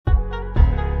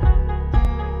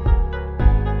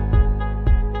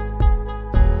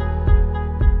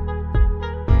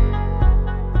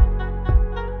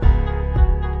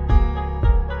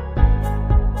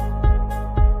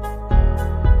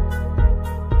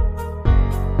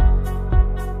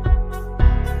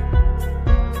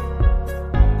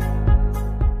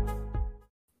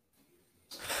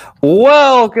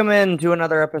Welcome into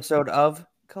another episode of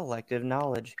Collective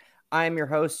Knowledge. I'm your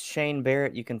host, Shane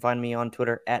Barrett. You can find me on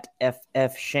Twitter at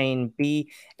FFShaneB.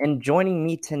 And joining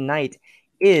me tonight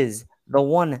is the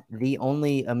one, the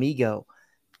only amigo,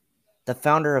 the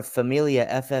founder of Familia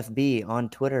FFB on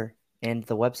Twitter and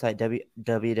the website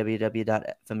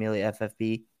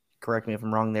www.familiaffb. Correct me if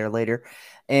I'm wrong there later.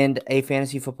 And a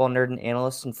fantasy football nerd and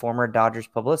analyst and former Dodgers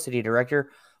publicity director,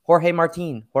 Jorge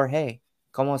Martin. Jorge,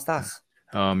 ¿cómo estás?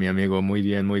 Oh, mi amigo, muy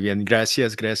bien, muy bien.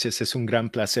 Gracias, gracias. Es un gran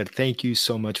placer. Thank you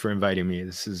so much for inviting me.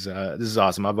 This is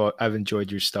awesome. I've enjoyed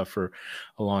your stuff for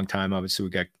a long time. Obviously, we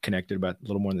got connected about a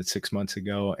little more than 6 months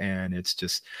ago, and it's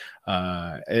just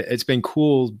it's been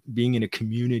cool being in a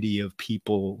community of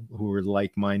people who are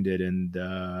like-minded and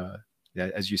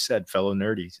as you said, fellow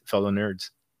nerds.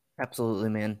 Absolutely,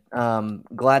 man.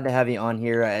 Glad to have you on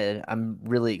here. I'm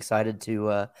really excited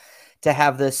to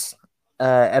have this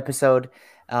episode,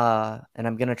 and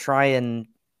I'm gonna try and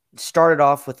start it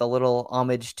off with a little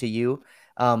homage to you.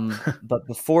 But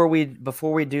before we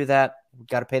do that, we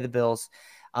got to pay the bills.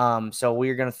 So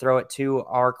we're gonna throw it to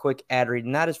our quick ad read,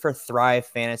 and that is for Thrive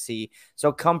Fantasy.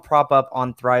 So come prop up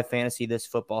on Thrive Fantasy this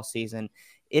football season.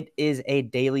 It is a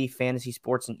daily fantasy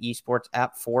sports and esports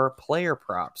app for player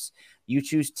props. You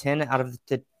choose 10 out of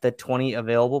the 20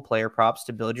 available player props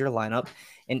to build your lineup,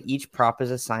 and each prop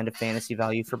is assigned a fantasy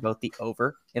value for both the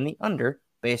over and the under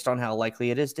based on how likely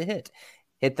it is to hit.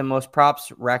 Hit the most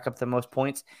props, rack up the most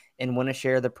points, and win a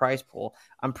share of the prize pool.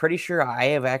 I'm pretty sure I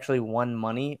have actually won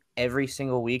money every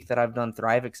single week that I've done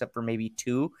Thrive, except for maybe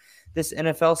 2 this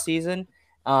NFL season.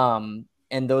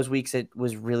 And those weeks it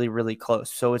was really, really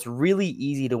close. So it's really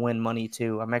easy to win money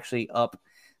too. I'm actually up,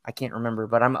 I can't remember,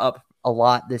 but I'm up a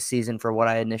lot this season for what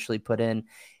I initially put in.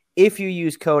 If you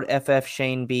use code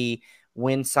FFShaneB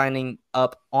when signing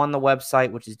up on the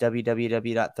website, which is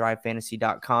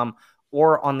www.thrivefantasy.com,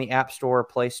 or on the App Store or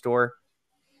Play Store,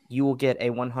 you will get a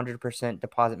 100%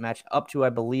 deposit match up to, I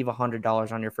believe,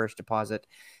 $100 on your first deposit.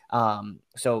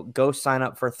 So go sign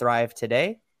up for Thrive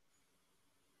today,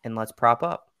 and let's prop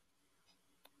up.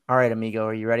 All right, amigo,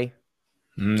 are you ready?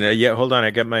 Yeah, hold on.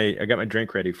 I got my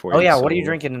drink ready for you. Oh yeah, what are you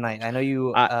drinking tonight? I know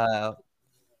you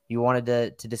you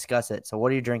wanted to discuss it. So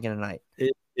what are you drinking tonight?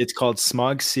 It's called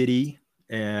Smog City,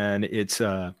 and it's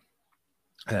a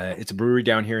brewery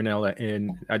down here in LA,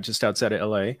 just outside of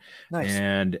LA. Nice.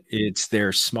 And it's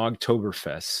their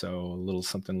Smogtoberfest. So a little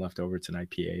something left over. It's an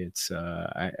IPA. It's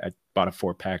I bought a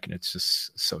 4-pack, and it's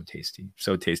just so tasty,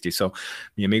 so tasty. So,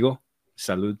 mi amigo,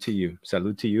 salud to you,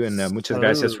 and muchas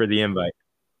gracias for the invite.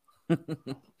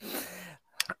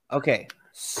 Okay,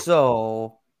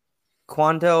 so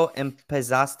 ¿cuándo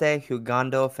empezaste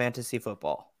jugando fantasy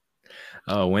football?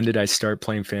 When did I start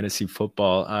playing fantasy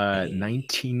football?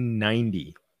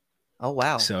 1990. Oh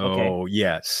wow. So okay.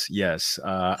 yes.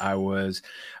 I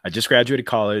just graduated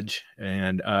college,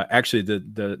 and actually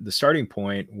the starting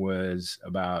point was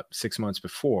about 6 months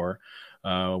before.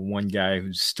 One guy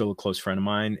who's still a close friend of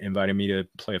mine invited me to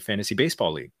play a fantasy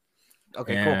baseball league.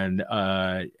 Okay, and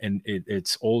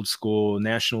it's old school,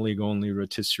 National League only,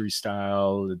 rotisserie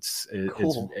style.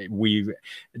 Cool. We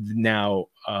now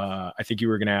I think you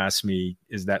were going to ask me,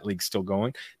 is that league still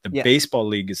going? The Yeah. baseball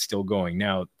league is still going.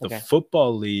 Now the Okay.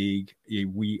 football league,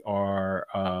 we are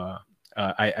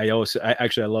I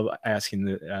love asking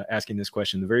this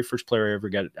question. The very first player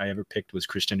I ever picked was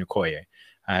Christian Okoye.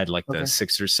 I had like the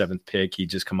 6th or 7th pick. He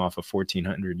just come off a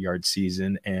 1,400-yard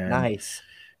season, and Nice.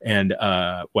 And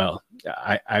well,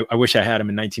 I wish I had him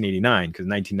in 1989, because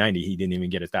 1990 he didn't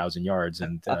even get 1,000 yards,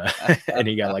 and and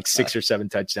he got like 6 or 7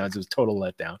 touchdowns. It was a total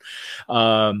letdown.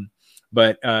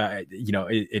 But you know,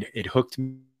 it hooked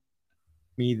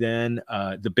me then.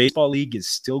 The baseball league is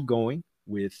still going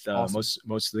with Awesome.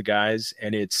 most of the guys,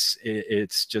 and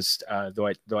it's just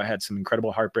though I had some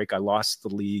incredible heartbreak. I lost the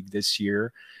league this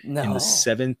year in the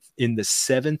seventh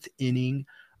inning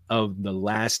of the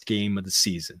last game of the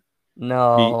season.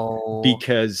 No.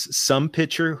 Because some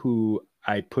pitcher who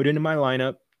I put into my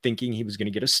lineup thinking he was going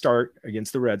to get a start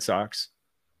against the Red Sox,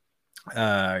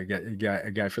 a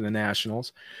guy for the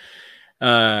Nationals,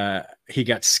 he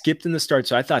got skipped in the start,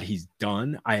 so I thought he's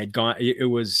done. I had gone.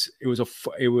 It's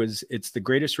the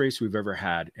greatest race we've ever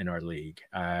had in our league.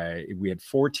 We had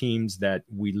 4 teams that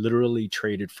we literally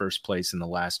traded first place in the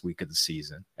last week of the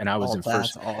season, and I was in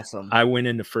first. That's awesome. I went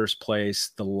into first place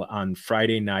on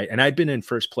Friday night, and I'd been in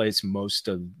first place most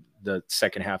of the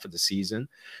second half of the season.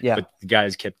 Yeah. But the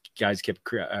guys kept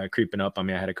creeping up on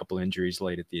me. I had a couple injuries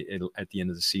late at the end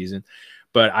of the season,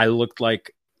 but I looked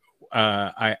like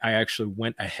I actually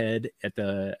went ahead at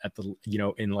the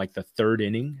in like the third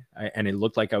inning, and it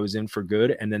looked like I was in for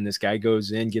good. And then this guy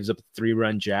goes in, gives up a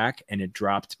 3-run jack, and it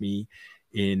dropped me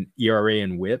in ERA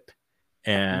and WHIP,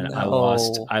 and No.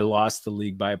 I lost the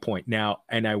league by a point. Now,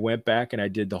 and I went back and I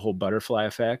did the whole butterfly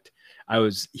effect.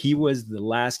 He was the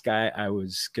last guy I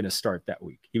was going to start that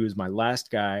week. He was my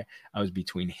last guy. I was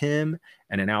between him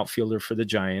and an outfielder for the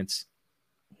Giants.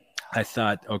 I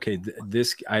thought, okay,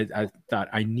 I thought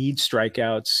I need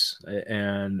strikeouts,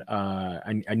 and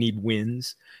I need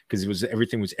wins, because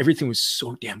everything was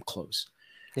so damn close.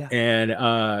 Yeah.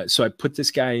 And so I put this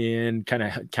guy in, kind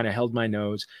of held my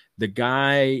nose. The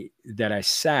guy that I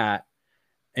sat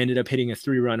ended up hitting a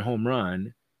 3-run home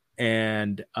run,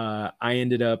 and I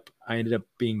ended up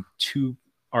being 2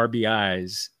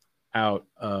 RBIs out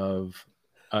of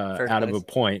a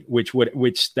point, which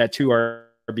that 2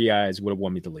 RBIs would have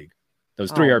won me the league.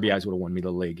 Those 3 RBIs would have won me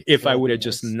the league if I would have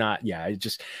just not. Yeah,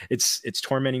 it's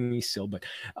tormenting me still. But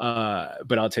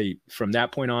I'll tell you, from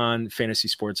that point on, fantasy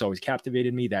sports always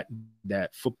captivated me. That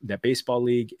baseball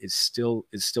league is still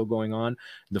going on.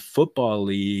 The football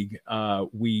league,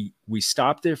 we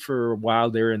stopped it for a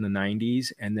while there in the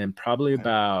 90s, and then probably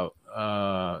about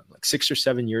like 6 or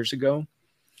 7 years ago,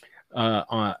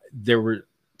 there were,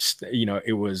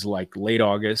 it was like late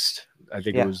August. I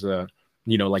think it was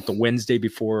like the Wednesday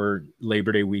before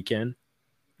Labor Day weekend.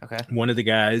 Okay. One of the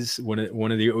guys, one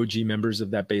of the OG members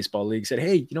of that baseball league said,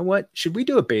 "Hey, you know what? Should we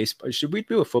do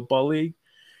a football league?"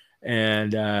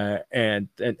 And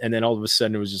then all of a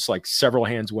sudden it was just like several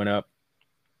hands went up.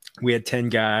 We had 10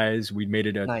 guys. We made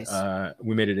it a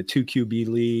 2 QB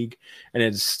league, and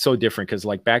it's so different because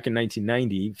like back in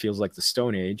 1990, feels like the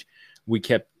Stone Age. We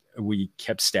kept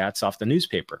stats off the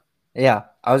newspaper. Yeah,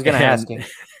 I was going to ask you.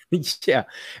 Yeah,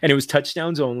 and it was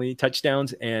touchdowns only,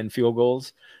 touchdowns and field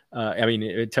goals.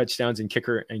 Touchdowns and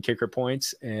kicker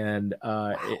points, and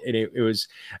it was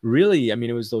really,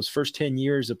 it was those first 10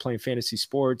 years of playing fantasy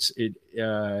sports. It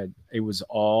was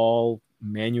all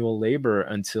manual labor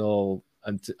until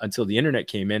the internet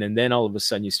came in, and then all of a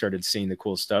sudden you started seeing the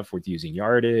cool stuff with using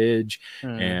yardage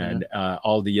and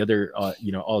all the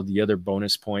other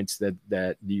bonus points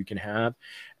that you can have.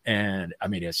 And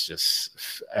it's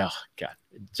just, oh God,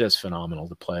 just phenomenal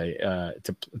to play,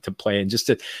 to play. And just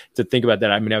to think about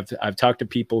that. I've talked to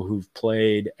people who've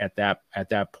played at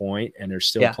that point, and they're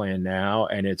still playing now.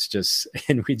 And it's just,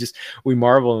 and we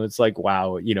marvel, and it's like,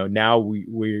 wow, now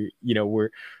we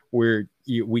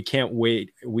can't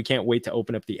wait to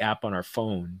open up the app on our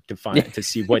phone to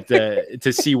see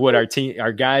what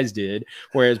our guys did,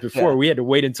 whereas before we had to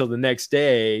wait until the next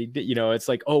day. It's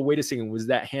like, oh, wait a second, was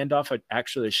that handoff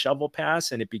actually a shovel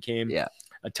pass, and it became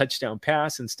a touchdown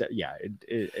pass instead?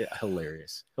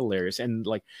 Hilarious. And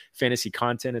like fantasy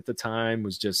content at the time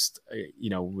was just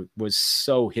was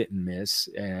so hit and miss,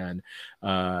 and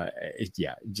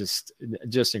just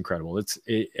incredible.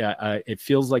 It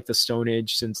feels like the Stone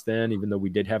Age since then, even though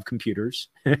we did have computers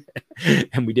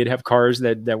and we did have cars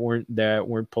that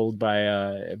weren't pulled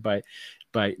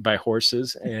by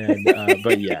horses, and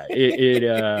but yeah,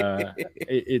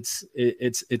 it's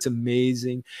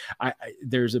amazing.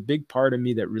 There's a big part of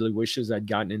me that really wishes I'd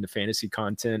gotten into fantasy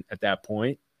content at that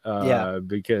point,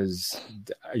 because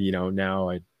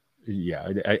now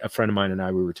a friend of mine and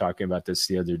I, we were talking about this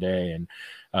the other day, and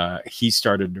he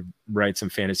started to write some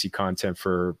fantasy content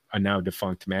for a now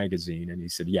defunct magazine, and he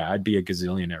said, "Yeah, I'd be a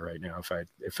gazillionaire right now if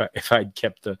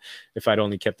I'd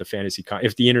only kept the fantasy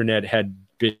if the internet had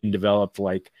been developed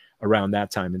like around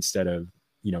that time instead of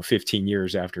 15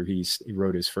 years after he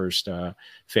wrote his first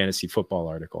fantasy football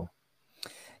article."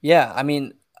 Yeah,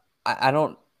 I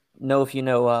don't know if you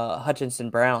know Hutchinson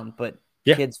Brown, but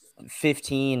kid's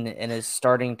 15 and is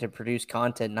starting to produce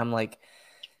content, and I'm like,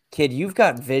 kid, you've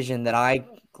got vision that I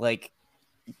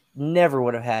never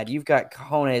would have had. You've got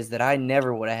cojones that I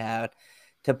never would have had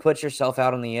to put yourself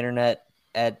out on the internet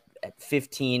at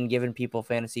 15 giving people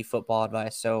fantasy football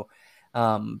advice. So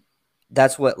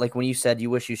that's what, like when you said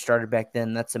you wish you started back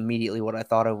then, that's immediately what I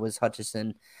thought of was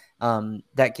Hutchinson.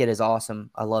 That kid is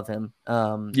awesome. I love him.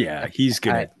 He's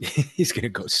gonna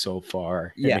go so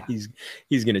far. Yeah,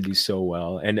 he's gonna do so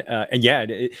well. And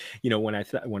when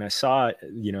I saw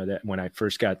that when I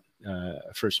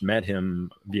first met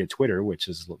him via Twitter, which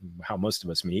is how most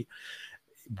of us meet,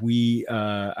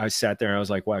 I sat there and I was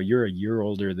like, wow, you're a year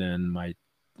older than my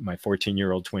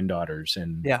 14-year-old twin daughters,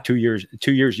 and 2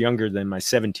 years younger than my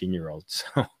 17-year-old.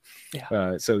 So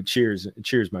so cheers,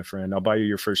 my friend. I'll buy you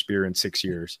your first beer in 6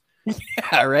 years.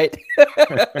 Yeah, right.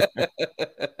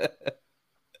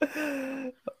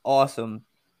 Awesome.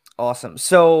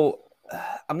 So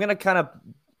I'm going to kind of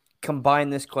combine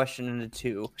this question into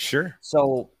two. Sure.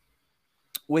 So,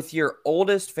 with your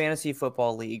oldest fantasy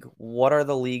football league, what are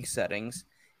the league settings?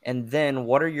 And then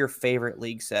what are your favorite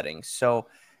league settings? So,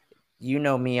 you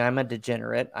know me, I'm a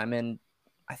degenerate. I'm in,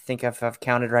 I think I've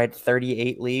counted right,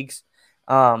 38 leagues.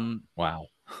 Wow.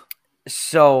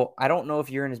 So I don't know if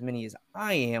you're in as many as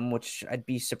I am, which I'd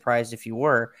be surprised if you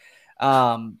were.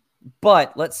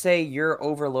 But let's say you're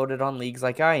overloaded on leagues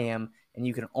like I am, and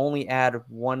you can only add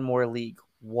one more league.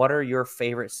 What are your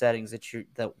favorite settings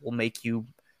that will make you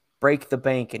break the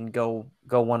bank and go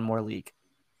one more league?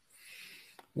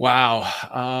 Wow.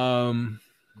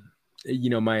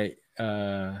 My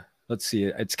let's see.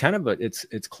 It's kind of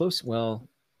it's close. Well,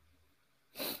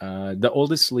 the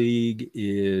oldest league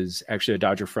is actually a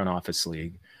Dodger front office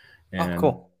league, Oh, and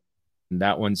cool.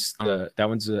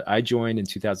 I joined in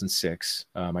 2006,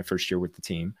 my first year with the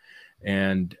team,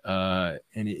 and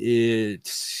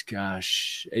it's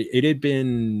gosh,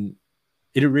 it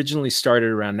originally started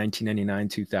around 1999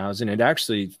 2000. It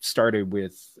actually started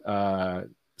with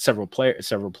several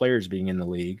players being in the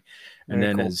league, and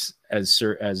Very then cool.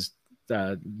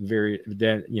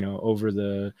 over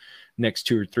the next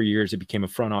 2 or 3 years, it became a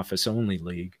front office only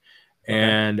league. Okay.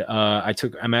 And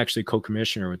I'm actually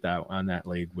co-commissioner with on that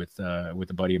league with a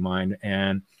buddy of mine.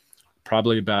 And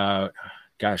probably about,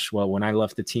 when I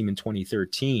left the team in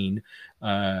 2013,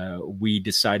 we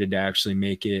decided to actually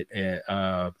make it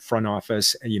a front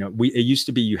office. And, it used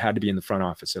to be you had to be in the front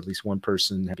office. At least one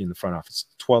person had to be in the front office.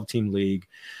 12-team league,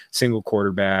 single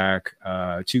quarterback,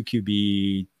 2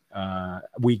 QB.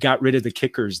 We got rid of the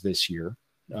kickers this year.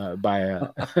 By a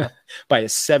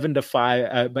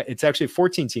 7-5, but it's actually a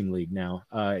 14-team league now.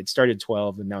 It started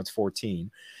 12 and now it's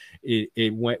 14.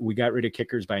 We got rid of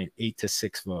kickers by an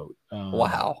 8-6 vote.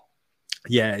 Wow.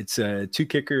 Yeah, it's two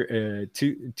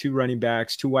running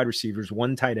backs, 2 wide receivers,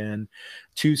 1 tight end,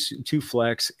 two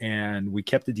flex, and we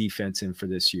kept the defense in for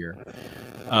this year.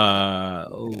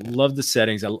 Love the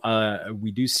settings.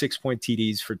 We do 6-point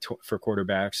TDs for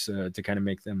quarterbacks to kind of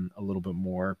make them a little bit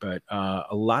more, but a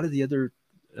lot of the other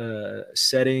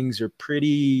settings are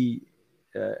pretty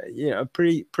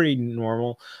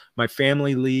normal. My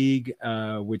family league,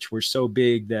 which we're so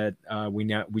big that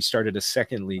we started a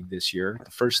second league this year.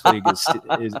 The first league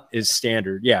is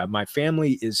standard. Yeah, my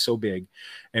family is so big,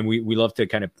 and we love to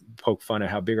kind of poke fun at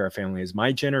how big our family is.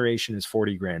 My generation is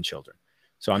 40 grandchildren.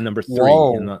 So I'm number 3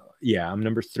 I'm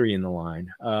number 3 in the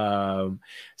line.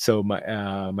 So my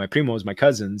primos, my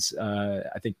cousins,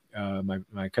 I think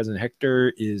my cousin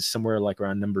Hector is somewhere like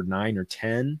around number 9 or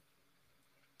 10.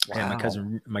 Wow.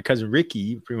 And my cousin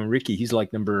Ricky, primo Ricky, he's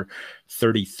like number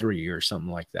 33 or something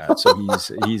like that. So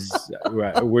he's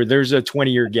where there's a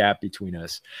 20-year gap between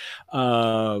us.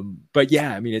 But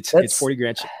yeah, I mean it's 40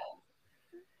 grandchildren.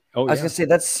 I was gonna say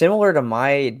that's similar to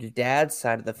my dad's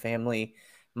side of the family.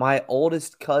 My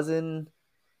oldest cousin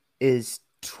is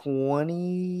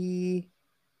 20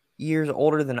 years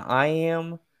older than I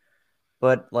am,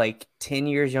 but like 10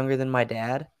 years younger than my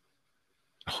dad.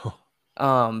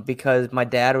 Because my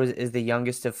dad is the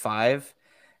youngest of 5.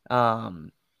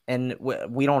 And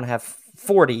we don't have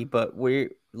 40, but we're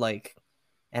like,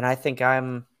 and I think I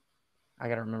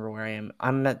gotta remember where I am.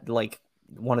 I'm at like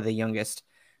one of the youngest,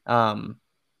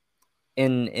 in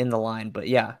the line, but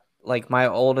yeah, like my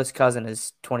oldest cousin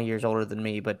is 20 years older than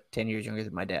me, but 10 years younger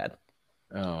than my dad.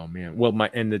 Oh man. Well,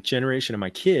 the generation of my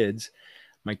kids,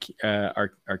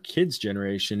 our kids'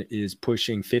 generation is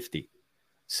pushing 50.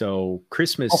 So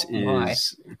Christmas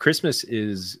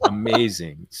is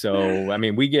amazing. So I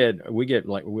mean, we get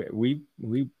like we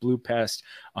blew past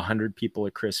 100 people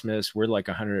at Christmas. We're like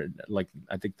 100. Like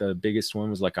I think the biggest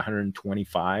one was like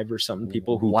 125 or something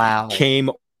people who came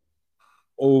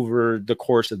over the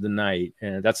course of the night,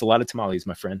 and that's a lot of tamales,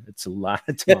 my friend. It's a lot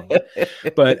of tamales.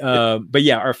 but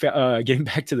yeah, our getting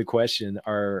back to the question,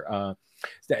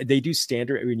 they do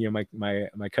standard. I mean, my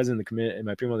cousin,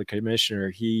 my primo, the commissioner,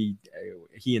 he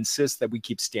insists that we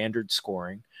keep standard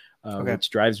scoring, which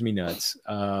drives me nuts.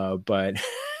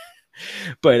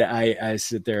 But I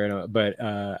sit there and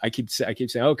I keep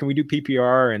saying, oh, can we do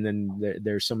PPR? And then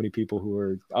there's so many people who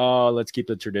are, oh, let's keep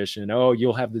the tradition. Oh,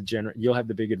 you'll have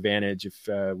the big advantage if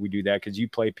we do that because you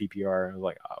play PPR. And I'm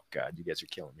like, oh God, you guys are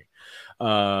killing me.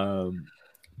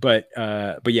 But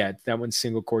yeah, that one's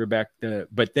single quarterback.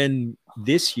 But then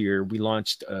this year we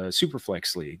launched a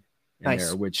Superflex league in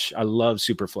there, which I love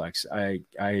Superflex.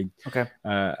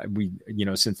 We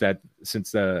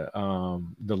since the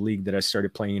league that I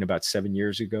started playing about 7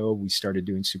 years ago, we started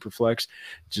doing Superflex.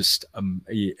 Just I'm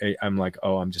like,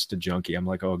 oh, I'm just a junkie. I'm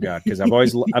like, oh God, because I've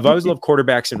always loved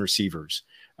quarterbacks and receivers.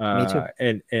 Me too.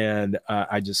 And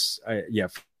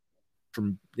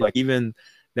from like even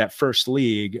that first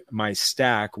league, my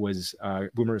stack was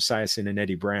Boomer Esiason and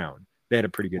Eddie Brown. They had a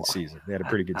pretty good season. They had a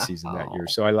pretty good season that year.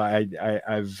 So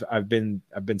I've been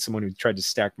someone who tried to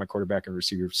stack my quarterback and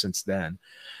receiver since then.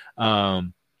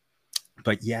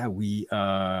 But yeah,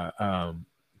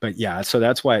 so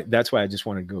that's why I just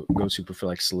want to go super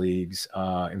flex leagues.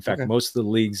 In fact, most of the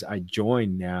leagues I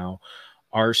join now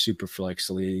are super flex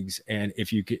leagues. And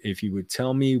if you would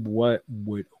tell me what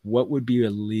would be a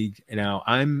league now,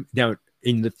 I'm now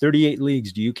in the 38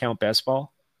 leagues. Do you count best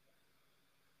ball?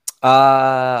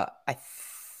 I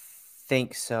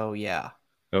think so. Yeah.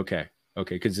 Okay.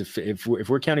 Because if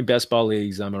we're counting best ball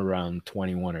leagues, I'm around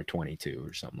 21 or 22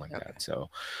 or something like that.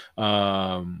 So,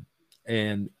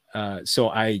 so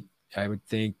I would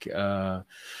think,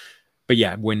 but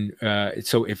yeah,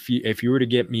 so if you were to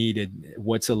get me to,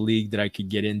 what's a league that I could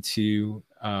get into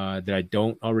that I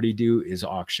don't already do, is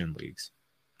auction leagues.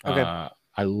 Okay.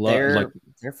 I love,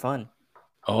 they're fun.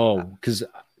 Oh, because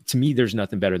to me, there's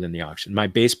nothing better than the auction. My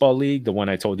baseball league, the one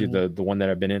I told you, the one that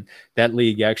I've been in, that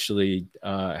league actually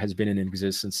has been in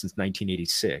existence since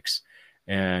 1986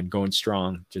 and going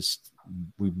strong. Just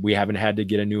we haven't had to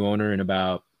get a new owner in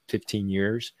about 15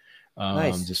 years.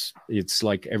 Nice. Just it's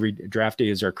like every draft day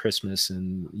is our Christmas,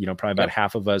 and probably about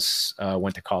half of us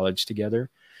went to college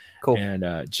together. Cool. And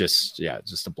just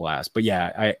a blast. But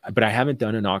yeah, I haven't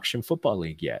done an auction football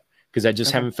league yet, because I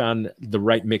just haven't found the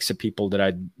right mix of people that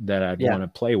I'd want to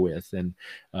play with. And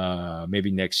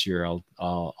maybe next year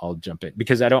I'll jump in,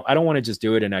 because I don't want to just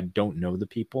do it and I don't know the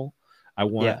people.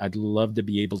 I'd love to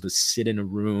be able to sit in a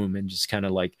room and just kind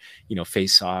of like,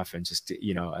 face off, and just,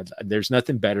 there's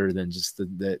nothing better than just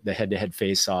the head-to-head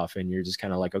face off. And you're just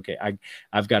kind of like, okay,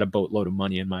 I've got a boatload of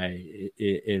money in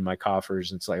my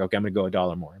coffers. And it's like, okay, I'm going to go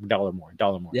 $1 more.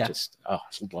 Yeah. Just, I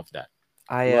love that.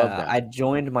 I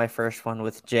joined my first one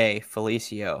with Jay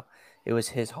Felicio. It was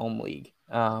his home league.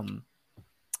 And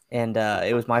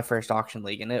it was my first auction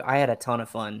league, and I had a ton of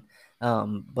fun.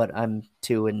 But I'm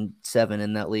 2-7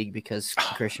 in that league because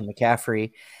Christian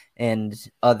McCaffrey and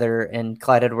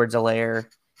Clyde Edwards-Helaire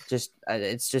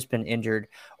it's just been injured,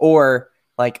 or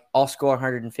like I'll score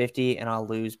 150 and I'll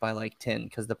lose by like 10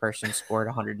 because the person scored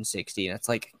 160, and it's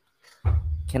like,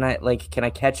 can I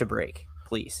catch a break,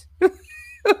 please?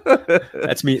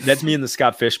 That's me in the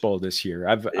Scott Fish Bowl this year.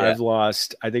 I've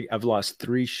lost 3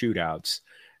 shootouts,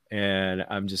 and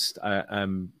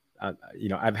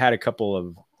I've had a couple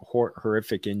of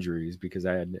horrific injuries because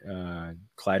I had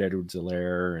Clyde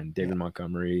Edwards-Helaire and David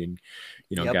Montgomery and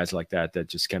guys like that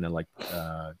just kind of like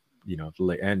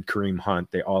and Kareem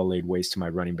Hunt, they all laid waste to my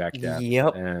running back depth.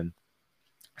 And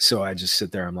so I just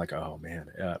sit there. I'm like, oh man.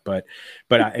 But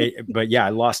I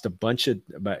lost a bunch of,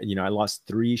 I lost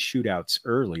 3 shootouts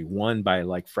early, one by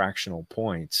like fractional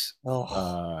points.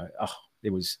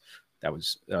 That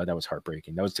was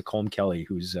heartbreaking. That was to Colm Kelly,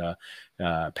 who's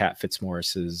Pat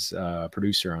Fitzmaurice's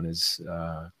producer on his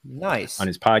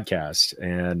podcast.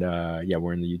 And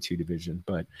we're in the U2 division.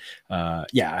 But oh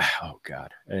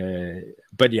god.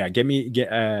 But yeah, maybe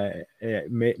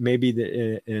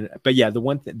the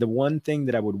one thing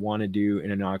that I would want to do in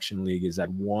an auction league is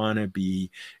I'd want to be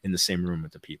in the same room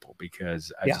with the people,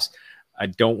 because I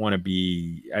don't want to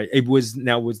be. Was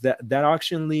that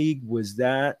auction league? Was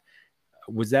that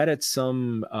at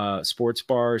some sports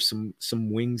bar, some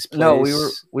wings place? No,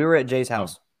 we were at Jay's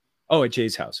house. Oh, at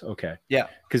Jay's house. Okay. Yeah.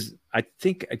 Because I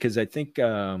think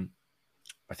there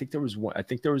was one. I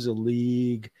think there was a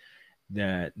league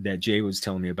that Jay was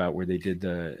telling me about where they did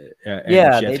the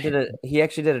they did it. He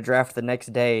actually did a draft the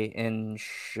next day in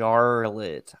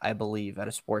Charlotte, I believe, at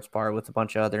a sports bar with a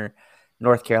bunch of other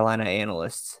North Carolina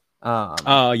analysts.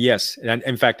 Yes, and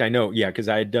in fact I know, because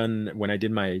I had done, when I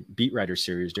did my beat writer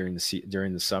series during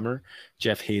the summer,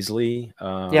 Jeff Hazley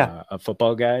of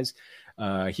Football Guys,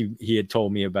 he had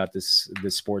told me about this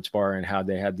sports bar and how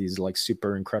they had these like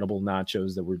super incredible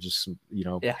nachos that were just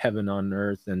heaven on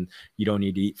earth, and you don't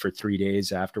need to eat for 3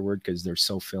 days afterward because they're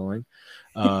so filling.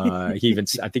 I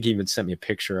think he even sent me a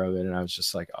picture of it, and I was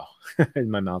just like, oh,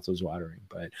 my mouth was watering.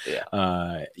 But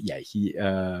and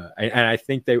I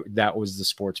think that was the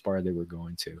sports bar they were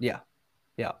going to. That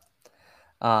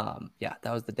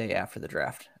was the day after the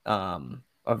draft of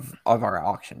our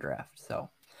auction draft. So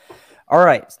all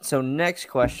right, so next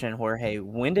question, Jorge.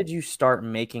 When did you start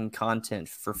making content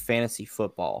for fantasy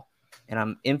football? And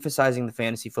I'm emphasizing the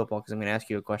fantasy football because I'm going to ask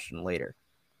you a question later.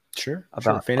 Sure.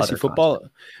 About fantasy football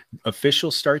content. Official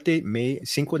start date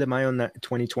Cinco de Mayo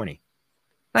 2020.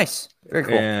 Nice, very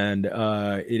cool. And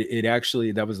it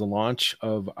actually, that was the launch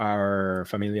of our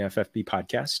Familia FFB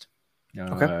podcast.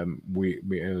 Okay.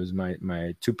 It was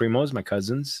my two primos, my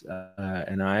cousins,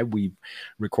 and we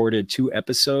recorded 2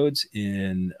 episodes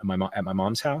at my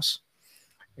mom's house.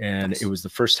 And Nice. it was the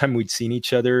first time we'd seen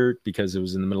each other because it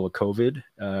was in the middle of COVID.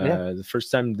 Yeah. The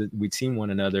first time that we'd seen one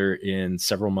another in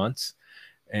several months.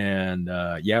 And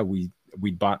yeah, we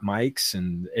bought mics,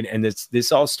 and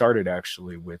this all started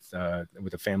actually with a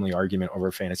family argument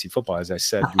over fantasy football. As I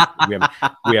said, we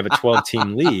have a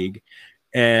 12-team league,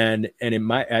 and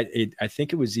I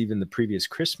think it was even the previous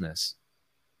Christmas.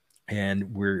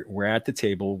 And we're at the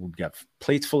table. We've got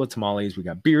plates full of tamales. We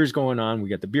got beers going on. We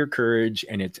got the beer courage,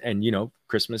 and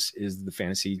Christmas is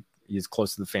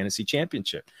close to the fantasy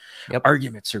championship. Yep.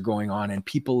 Arguments are going on, and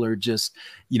people are just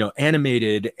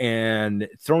animated and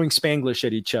throwing Spanglish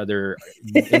at each other,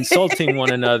 insulting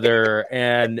one another,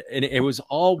 and it was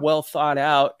all well thought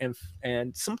out,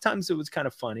 and sometimes it was kind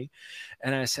of funny.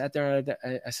 And I sat there,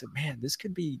 I said, man, this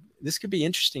could be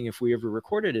interesting if we ever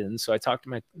recorded it. And so I talked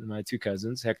to my two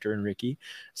cousins, Hector and Ricky.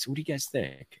 So what do you guys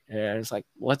think? And it's like,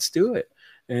 let's do it.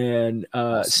 And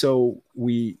so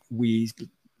we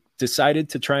decided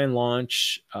to try and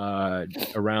launch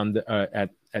around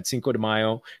at Cinco de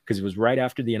Mayo, because it was right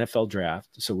after the NFL draft.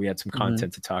 So we had some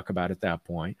content to talk about at that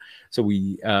point. So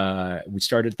we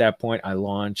started at that point. I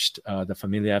launched the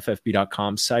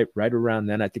familiaffb.com site right around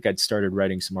then. I think I'd started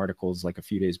writing some articles like a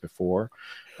few days before,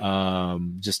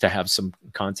 just to have some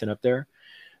content up there.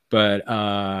 But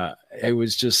it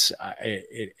was just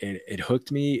it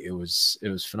hooked me. It was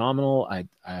phenomenal.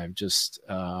 I just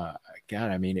God,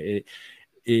 I mean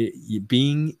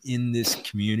being in this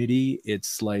community,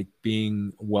 it's like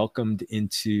being welcomed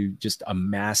into just a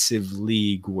massive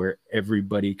league where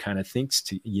everybody kind of thinks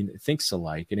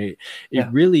alike. And it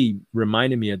really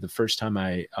reminded me of the first time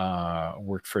I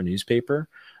worked for a newspaper,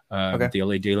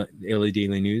 the LA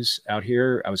Daily News out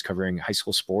here. I was covering high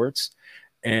school sports,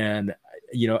 and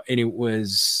it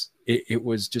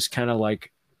was just kind of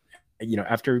like,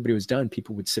 after everybody was done,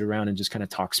 people would sit around and just kind of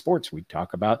talk sports. We'd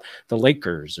talk about the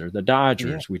Lakers or the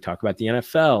Dodgers. We'd talk about the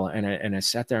NFL. And I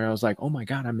sat there and I was like, oh my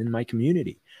God, I'm in my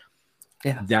community.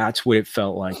 Yeah. That's what it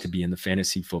felt like to be in the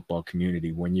fantasy football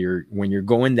community, when you're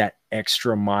going that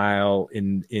extra mile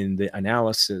in the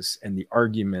analysis and the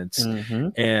arguments,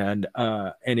 and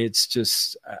it's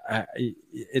just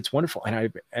it's wonderful.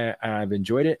 And I've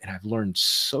enjoyed it, and I've learned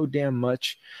so damn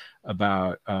much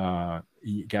about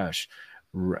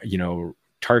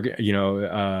target,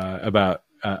 about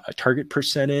target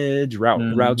percentage,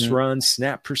 routes run,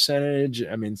 snap percentage.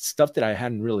 I mean, stuff that I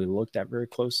hadn't really looked at very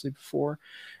closely before,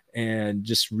 and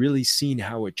just really seen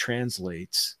how it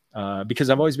translates. Because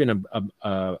I've always been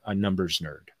a numbers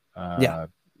nerd.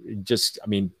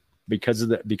 Because of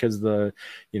the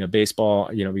baseball,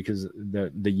 because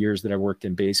the years that I worked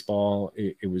in baseball,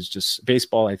 it was just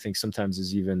baseball. I think sometimes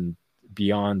is even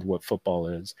beyond what football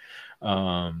is.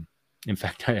 In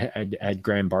fact, I had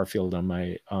Graham Barfield on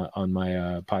my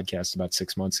podcast about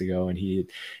 6 months ago, and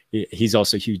he's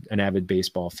also an avid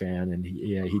baseball fan, and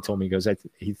he told me, he goes,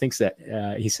 he thinks that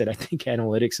he said, I think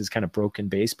analytics has kind of broken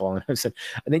baseball, and I said,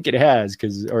 I think it has,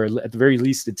 or at the very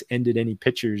least, it's ended any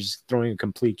pitchers throwing a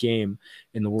complete game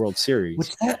in the World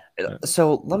Series.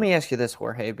 So let me ask you this,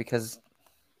 Jorge, because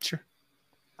sure,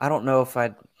 I don't know if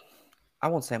I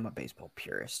won't say I'm a baseball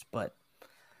purist, but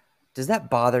does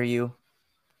that bother you?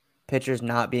 Pitchers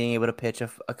not being able to pitch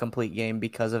a complete game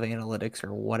because of analytics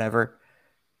or whatever,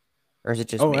 or is it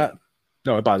just me?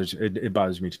 No, it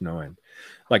bothers me to no end.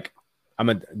 Like, I'm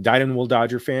a dyed-in-the-wool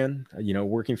Dodger fan.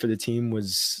 Working for the team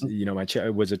was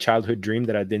was a childhood dream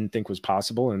that I didn't think was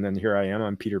possible, and then here I am.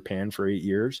 I'm Peter Pan for 8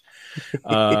 years.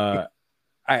 But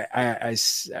I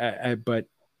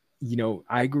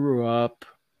grew up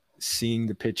seeing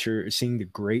the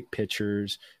great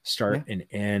pitchers start and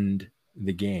end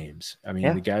the games. I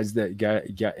mean, the guys that got.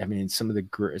 I mean, some of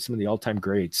the all-time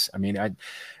greats. I mean,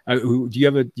 do you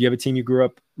have a team you grew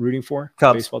up rooting for?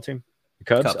 Cubs. Baseball team. The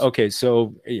Cubs. Okay,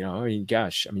 so I mean,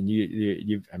 gosh, I mean,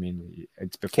 you I mean,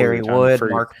 it's before Kerry Wood,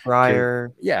 Mark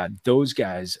Pryor. Those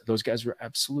guys were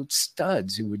absolute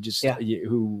studs who would just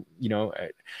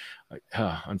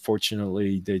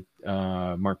unfortunately,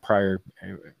 Mark Pryor.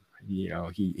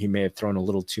 He may have thrown a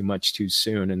little too much too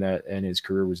soon, and his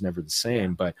career was never the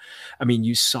same. But I mean,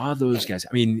 you saw those guys.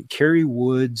 I mean, Kerry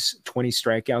Wood's 20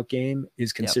 strikeout game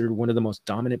is considered one of the most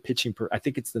dominant pitching. I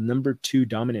think it's the number 2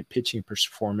 dominant pitching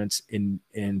performance in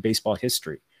baseball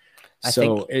history.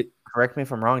 Correct me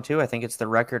if I'm wrong too. I think it's the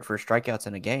record for strikeouts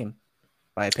in a game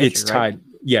by a pitcher. It's tied. Right?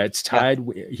 Yeah, it's tied.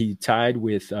 Yeah. He tied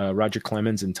with Roger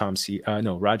Clemens and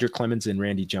Roger Clemens and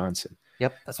Randy Johnson.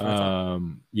 Yep, that's what I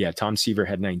thought. Tom Seaver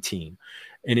had 19,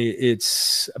 and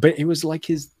but it was like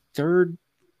his third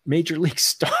major league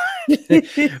start.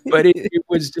 But it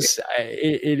was just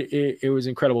it was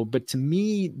incredible. But to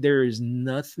me, there is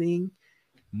nothing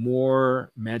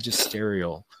more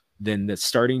magisterial than the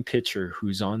starting pitcher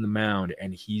who's on the mound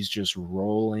and he's just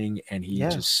rolling and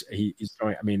he's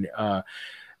throwing. I mean,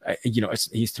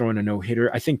 he's throwing a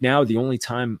no-hitter. I think now the only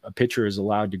time a pitcher is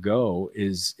allowed to go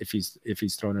is if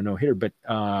he's throwing a no-hitter. But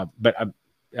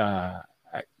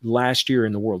last year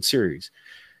in the World Series,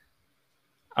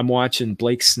 I'm watching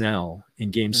Blake Snell in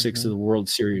Game 6 of the World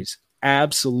Series,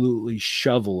 absolutely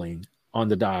shoveling on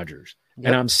the Dodgers. Yep.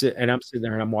 And I'm sitting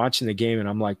there and I'm watching the game and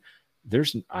I'm like, they're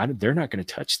not going to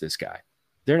touch this guy.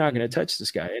 They're not going to touch this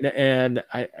guy. And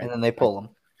then they pull him.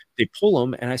 They pull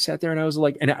him. And I sat there and I was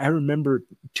like, and I remember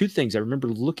two things. I remember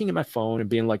looking at my phone and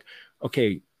being like,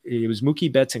 okay, it was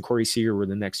Mookie Betts and Corey Seager were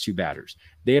the next two batters.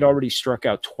 They had already struck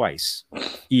out twice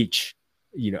each,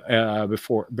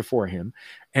 before him.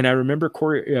 And I remember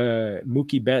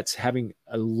Mookie Betts having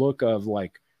a look of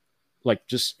like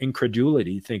just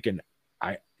incredulity, thinking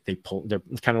they're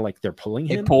kind of like they're pulling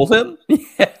him. They pulled him.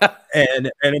 Yeah.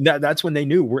 And that's when they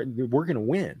knew we're going to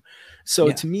win.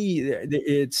 So to me,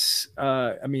 it's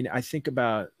I mean, I think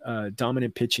about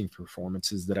dominant pitching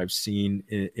performances that I've seen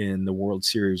in the World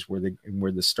Series where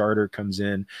the starter comes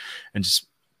in and just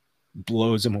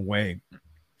blows them away.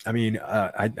 I mean,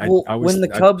 when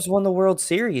the Cubs won the World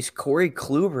Series, Corey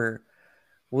Kluber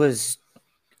was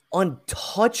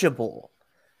untouchable.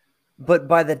 But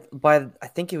by I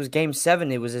think it was Game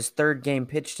 7, it was his third game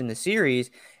pitched in the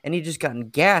series, and he just gotten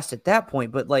gassed at that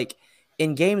point. But like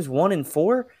in games 1 and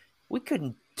 4, we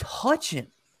couldn't touch him.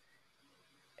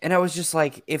 And I was just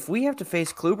like, if we have to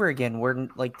face Kluber again, we're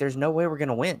like, there's no way we're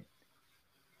gonna win.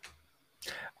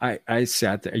 I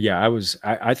sat there. Yeah,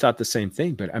 I thought the same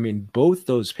thing. But I mean, both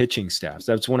those pitching staffs,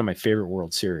 that's one of my favorite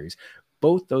World Series.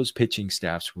 Both those pitching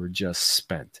staffs were just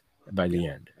spent by the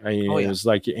end. I mean, it was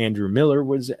like Andrew Miller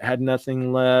had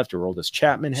nothing left, or Aroldis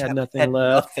Chapman had nothing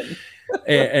left.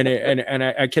 And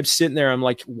I kept sitting there. I'm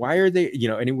like, why are they,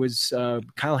 and it was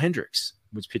Kyle Hendricks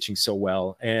was pitching so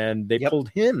well. And they pulled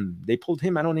him. I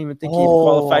don't even think he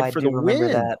qualified for the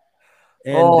win. That.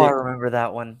 I remember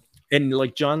that one. And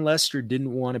like John Lester did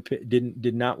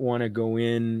not want to go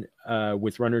in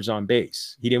with runners on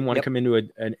base. He didn't want to come into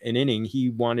an inning. He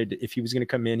wanted, if he was going to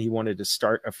come in, he wanted to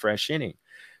start a fresh inning.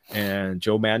 And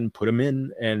Joe Madden put him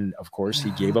in, and of course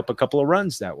he gave up a couple of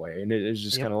runs that way. And it was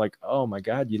just kind of like, oh my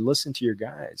God, you listen to your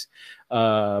guys.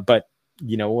 But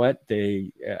you know what? And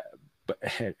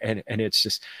it's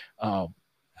just,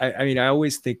 I mean, I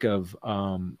always think of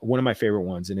one of my favorite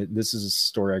ones, and this is a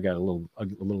story I got a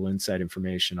little inside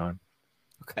information on.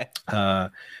 Okay.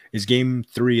 Is Game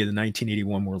 3 of the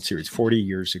 1981 World Series, 40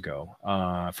 years ago.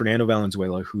 Fernando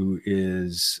Valenzuela, who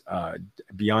is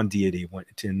beyond deity, went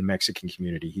in the Mexican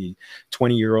community. He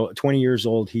 20 years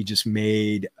old. He just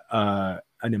made an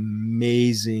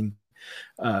amazing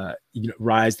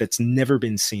rise that's never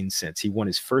been seen since. He won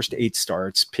his first 8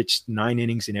 starts, pitched 9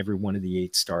 innings in every one of the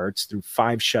 8 starts, threw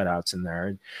 5 shutouts in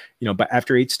there. But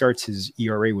after 8 starts, his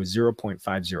ERA was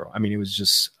 0.50. I mean, it was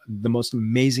just the most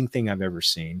amazing thing I've ever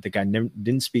seen. The guy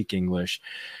didn't speak English.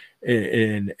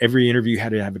 In every interview,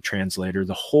 had to have a translator.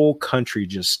 The whole country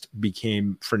just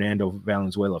became Fernando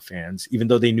Valenzuela fans, even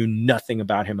though they knew nothing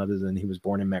about him other than he was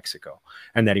born in Mexico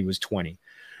and that he was 20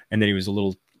 and that he was a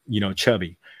little,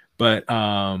 chubby. But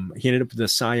he ended up with the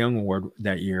Cy Young Award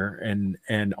that year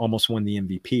and almost won the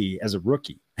MVP as a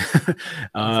rookie.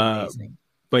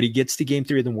 But he gets to Game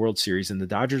 3 of the World Series, and the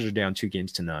Dodgers are down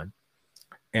 2-0,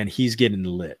 and he's getting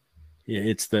lit.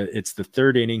 It's the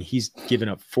third inning. He's given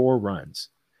up 4 runs,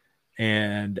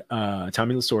 and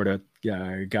Tommy Lasorda,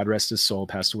 God rest his soul,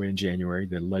 passed away in January.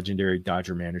 The legendary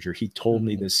Dodger manager. He told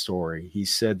me this story. He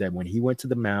said that when he went to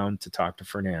the mound to talk to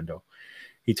Fernando,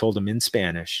 he told him in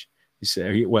Spanish. He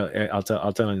said, I'll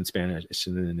tell him in Spanish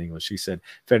and then in English. He said,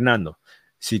 Fernando,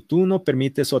 si tú no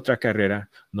permites otra carrera,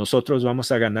 nosotros vamos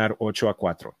a ganar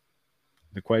 8-4.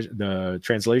 The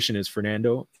translation is,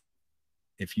 Fernando,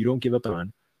 if you don't give up a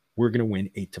run, we're going to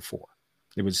win 8-4.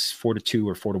 It was 4-2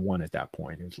 or 4-1 at that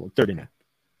point. It was 30 minutes.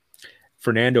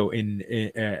 Fernando,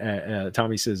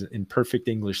 Tommy says, in perfect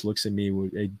English, looks at me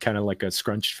with kind of like a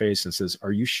scrunched face and says,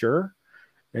 "Are you sure?"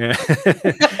 in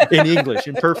English,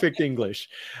 in perfect English.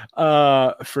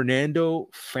 Fernando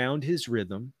found his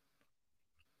rhythm.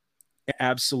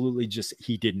 Absolutely,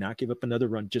 he did not give up another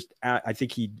run. I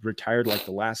think he retired like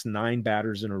the last 9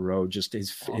 batters in a row. Just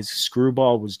his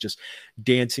screwball was just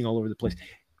dancing all over the place.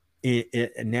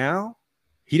 And now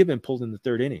he'd have been pulled in the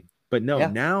 3rd inning, but no,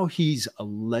 now he's a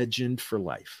legend for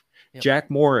life. Yep. Jack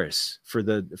Morris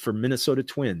for Minnesota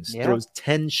Twins Yep. throws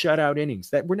 10 shutout innings.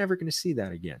 That we're never going to see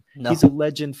that again. No. He's a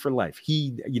legend for life.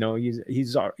 He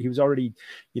was already,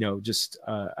 just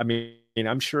I mean,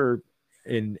 I'm sure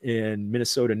in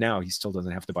Minnesota now he still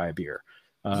doesn't have to buy a beer.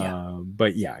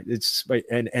 But yeah,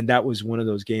 and that was one of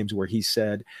those games where he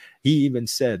even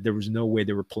said there was no way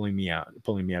they were pulling me out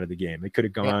of the game. It could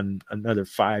have gone another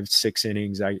 5-6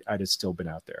 innings. I'd have still been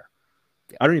out there.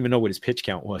 I don't even know what his pitch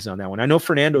count was on that one. I know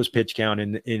Fernando's pitch count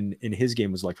in his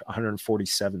game was like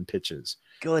 147 pitches.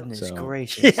 Goodness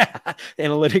gracious! Yeah,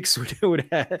 analytics would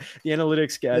have, the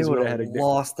analytics guys would have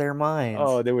lost their minds.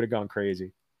 Oh, they would have gone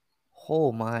crazy.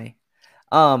 Oh my.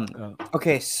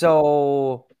 Okay,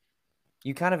 so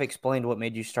you kind of explained what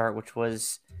made you start, which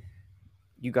was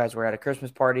you guys were at a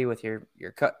Christmas party with your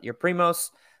primos.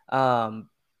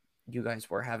 You guys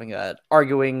were having a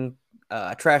arguing,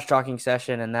 trash talking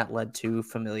session, and that led to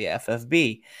Familia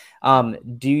FFB.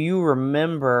 Do you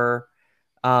remember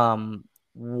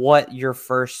what your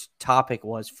first topic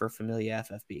was for Familia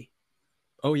FFB?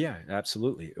 Oh yeah,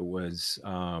 absolutely. It was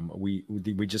we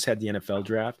just had the NFL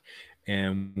draft,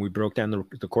 and we broke down the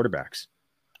quarterbacks.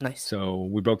 Nice. So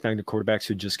we broke down the quarterbacks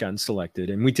who just gotten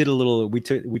selected, and we did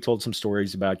we told some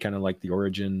stories about kind of like the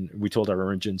origin. We told our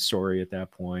origin story at that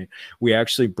point. We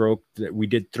actually we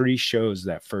did 3 shows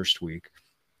that first week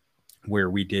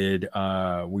where we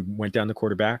went down the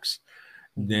quarterbacks,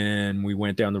 then we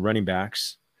went down the running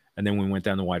backs, and then we went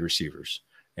down the wide receivers.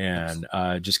 And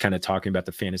just kind of talking about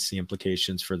the fantasy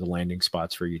implications for the landing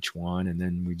spots for each one. And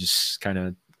then we just kind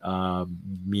of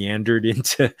meandered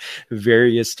into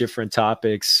various different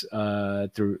topics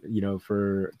throughout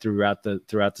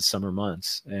the summer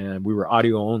months. And we were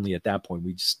audio only at that point.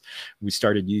 We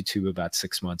started YouTube about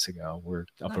 6 months ago. We're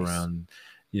up around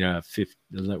 50,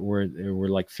 we're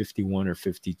like 51 or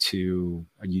 52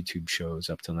 YouTube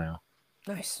shows up till now.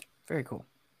 Nice. Very cool.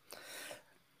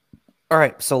 All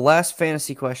right, so last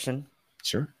fantasy question.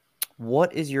 Sure.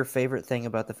 What is your favorite thing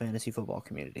about the fantasy football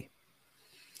community?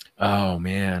 Oh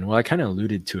man, well, I kind of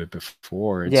alluded to it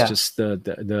before. It's just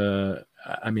the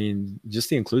I mean, just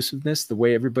the inclusiveness, the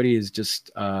way everybody is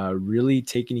just really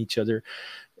taking each other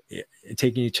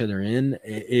in.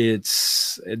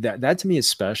 It's that to me is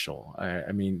special.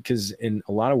 I mean, because in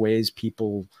a lot of ways,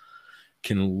 people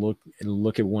can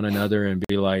look at one another and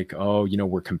be like, oh,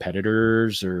 we're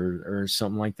competitors or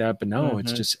something like that. But no,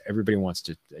 it's just everybody wants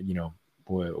to,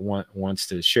 wants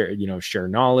to share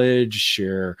knowledge,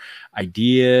 share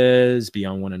ideas, be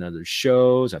on one another's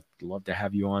shows. I'd love to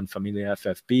have you on Familia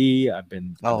FFB.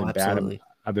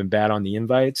 I've been bad on the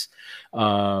invites,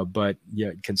 but yeah,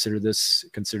 consider this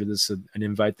an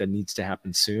invite that needs to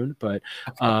happen soon. But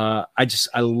I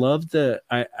love the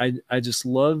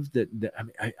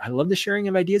sharing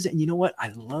of ideas, and you know what? I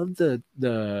love the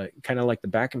kind of like the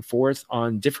back and forth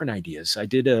on different ideas. I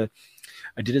did a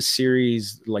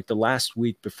series like the last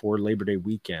week before Labor Day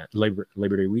weekend.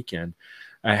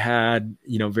 I had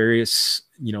various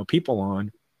people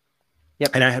on.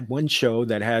 Yep. And I had one show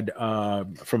that had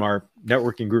from our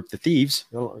networking group, The Thieves.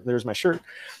 Oh, there's my shirt.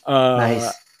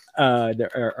 Nice.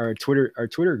 Our Twitter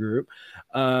group.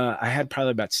 I had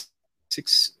probably about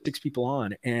six people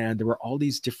on, and there were all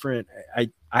these different. I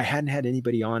hadn't had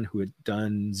anybody on who had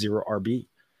done zero RB,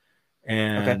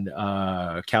 and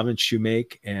Calvin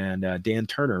Shoemake and Dan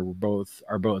Turner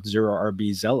are both zero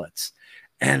RB zealots.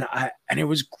 And it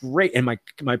was great. And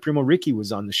my primo Ricky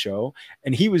was on the show,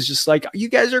 and he was just like, you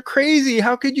guys are crazy.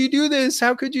 How could you do this?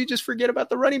 How could you just forget about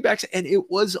the running backs? And it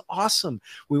was awesome.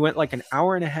 We went like an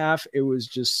hour and a half. It was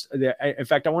just, in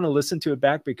fact, I want to listen to it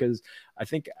back because I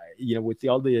think, with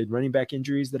all the running back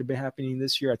injuries that have been happening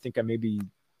this year, I think I maybe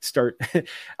start.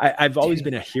 I've always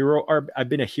been a hero. I've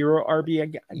been a hero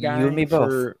RB guy. You and me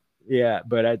both. Yeah.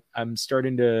 But I'm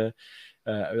starting to,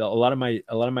 a lot of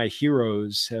my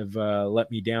heroes have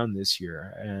let me down this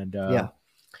year, and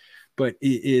but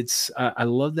it's I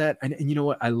love that, and you know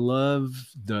what, I love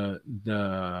the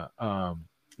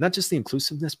not just the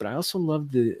inclusiveness, but I also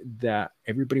love that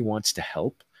everybody wants to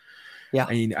help. Yeah,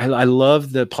 I mean, I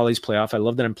love the Polly's Playoff. I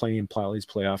love that I'm playing in Polly's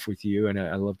Playoff with you, and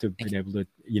I love to have been able to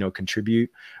contribute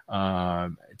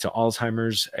to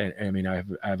Alzheimer's. And I mean, I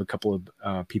have a couple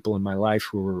of people in my life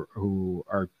who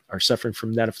are suffering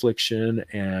from that affliction,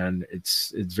 and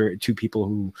it's two people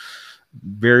who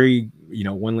very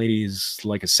one lady is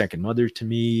like a second mother to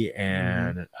me,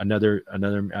 and another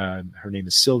her name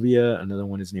is Sylvia, another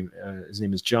one his name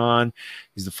is John.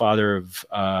 He's the father of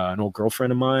an old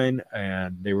girlfriend of mine,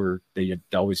 and I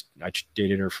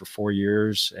dated her for 4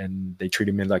 years, and they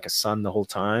treated me like a son the whole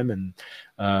time. And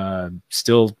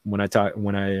Still, when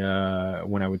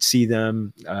I would see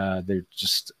them, they're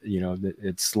just,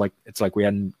 it's like we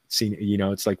hadn't seen,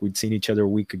 it's like we'd seen each other a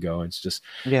week ago. It's just,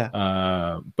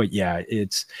 Yeah. but yeah,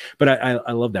 but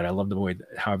I love that. I love the way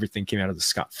how everything came out of the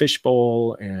Scott Fish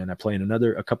Bowl, and I play in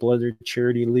a couple other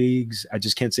charity leagues. I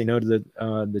just can't say no to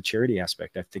the charity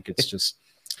aspect. I think it's just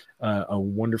a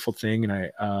wonderful thing,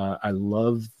 and I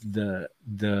love the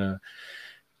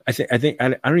I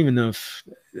don't even know if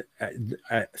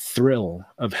thrill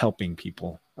of helping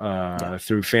people Yeah.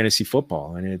 through fantasy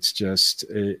football, and it's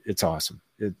awesome.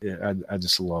 I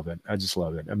just love it. I just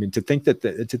love it. I mean, to think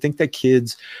that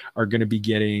kids are going to be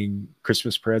getting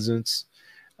Christmas presents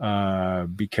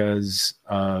because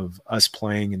of us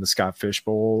playing in the Scott Fish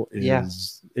Bowl Yeah.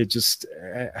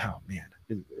 oh man,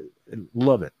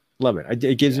 love it. Love it.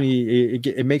 It gives Yeah. me,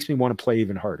 it makes me want to play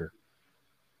even harder.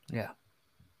 Yeah.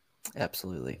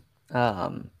 Absolutely.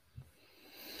 Yeah,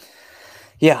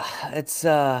 it's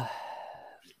I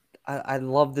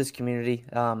love this community.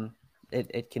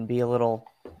 It can be a little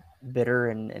bitter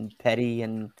and petty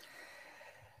and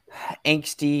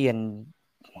angsty and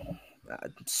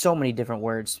so many different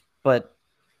words, but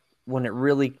when it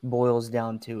really boils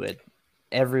down to it,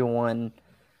 everyone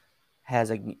has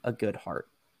a good heart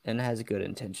and has good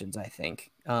intentions, I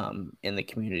think, in the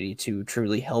community to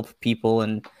truly help people.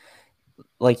 And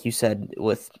like you said,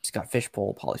 with Scott Fish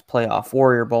Bowl, Polly's Playoff,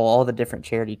 Warrior Bowl, all the different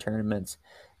charity tournaments,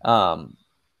 um,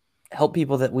 help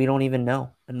people that we don't even know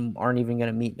and aren't even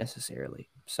going to meet necessarily.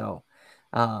 So,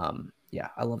 yeah,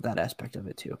 I love that aspect of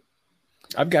it too.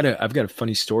 I've got a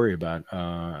funny story about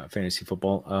fantasy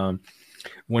football.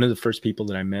 One of the first people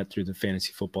that I met through the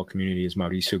fantasy football community is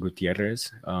Mauricio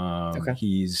Gutierrez. Okay.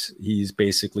 He's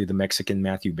basically the Mexican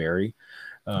Matthew Berry.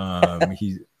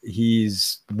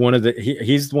 He's one of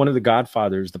the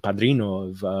godfathers, the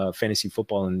padrino of fantasy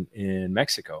football in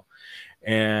Mexico,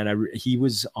 and he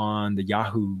was on the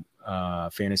Yahoo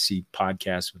fantasy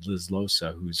podcast with Liz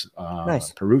Losa, who's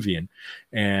Nice. Peruvian,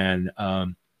 and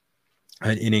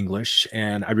in English.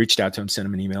 And I reached out to him, sent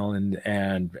him an email,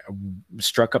 and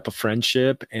struck up a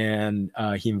friendship. And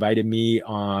he invited me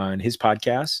on his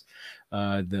podcast.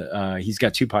 He's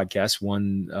got two podcasts,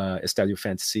 one Estadio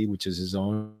Fantasy, which is his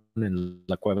own, and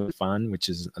La Cueva del Fan, which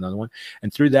is another one.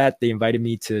 And through that, they invited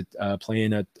me to play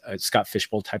in a Scott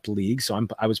Fishbowl type of league. So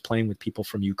I was playing with people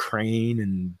from Ukraine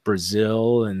and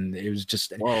Brazil, and it was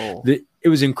just it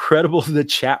was incredible. The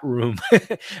chat room.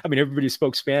 I mean, everybody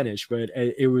spoke Spanish, but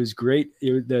it was great.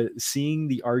 Seeing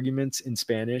the arguments in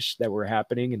Spanish that were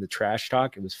happening and the trash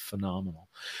talk, it was phenomenal.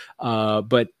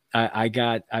 But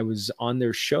I was on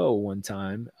their show one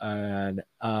time, and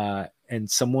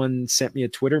someone sent me a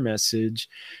Twitter message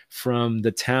from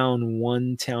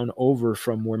one town over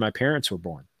from where my parents were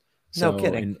born. No So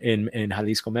kidding. in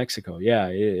Jalisco, Mexico. Yeah,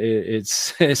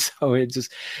 it's so it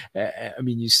just, I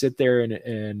mean, you sit there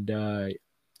and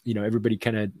everybody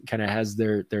kind of has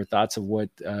their thoughts of what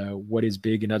is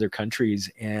big in other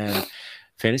countries, and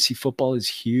fantasy football is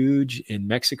huge in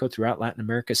Mexico, throughout Latin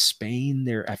America, Spain.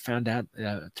 I found out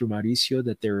through Mauricio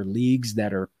that there are leagues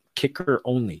that are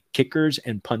kickers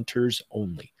and punters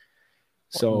only.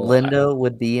 So Linda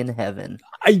would be in heaven.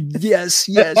 Yes,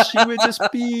 she would just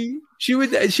be.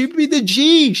 She'd be the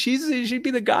G. She'd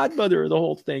be the godmother of the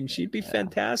whole thing. She'd be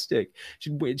fantastic.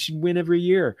 She'd win every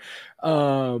year.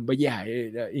 But yeah,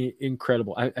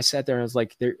 incredible. I sat there and I was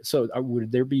like,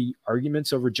 would there be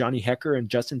arguments over Johnny Hecker and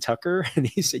Justin Tucker? And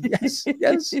he said, yes,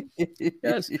 yes,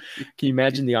 yes. Can you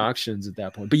imagine the auctions at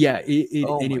that point? But yeah,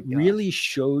 it really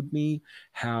showed me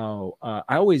how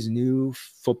I always knew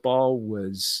football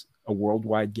was a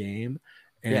worldwide game.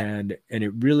 And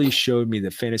it really showed me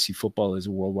that fantasy football is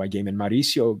a worldwide game. And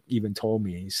Mauricio even told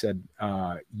me, he said,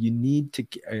 you need to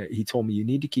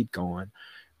keep going,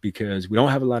 because we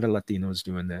don't have a lot of Latinos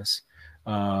doing this.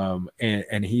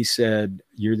 And he said,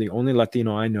 you're the only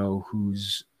Latino I know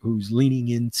who's leaning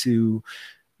into,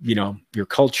 your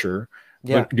culture,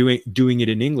 but doing it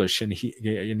in English. And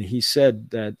he said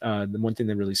that the one thing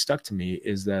that really stuck to me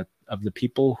is that of the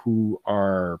people who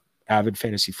are avid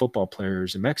fantasy football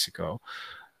players in Mexico,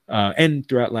 and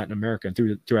throughout Latin America,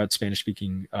 and throughout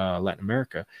Spanish-speaking Latin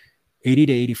America, 80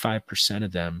 to 85%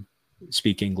 of them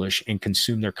speak English and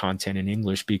consume their content in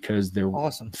English, because they're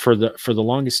awesome. For the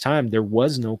longest time, there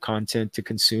was no content to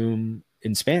consume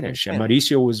in Spanish. And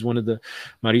Mauricio was one of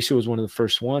the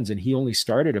first ones, and he only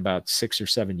started about 6 or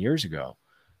 7 years ago.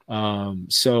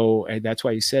 So that's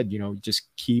why he said, just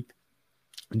keep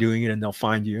doing it and they'll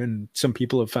find you. And some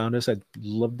people have found us. I'd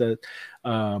love that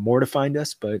more to find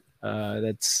us, but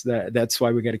that's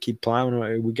why we got to keep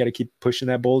plowing. We got to keep pushing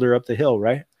that boulder up the hill,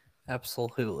 right?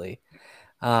 Absolutely.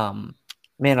 Man,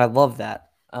 I love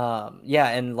that. Yeah,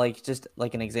 and like just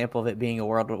like an example of it being a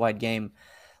worldwide game,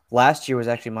 last year was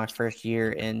actually my first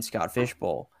year in Scott Fish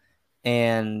Bowl,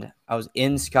 and I was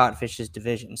in Scott Fish's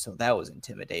division, so that was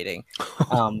intimidating.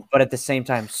 But at the same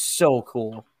time, so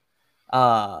cool.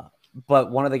 Uh,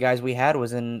 but one of the guys we had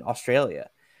was in Australia,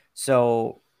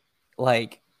 so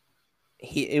like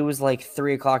it was like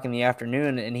 3 o'clock in the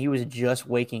afternoon, and he was just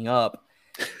waking up,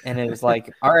 and it was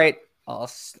like, all right,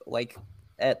 like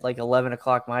at like 11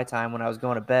 o'clock my time when I was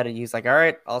going to bed, and he's like, all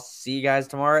right, I'll see you guys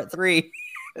tomorrow at 3.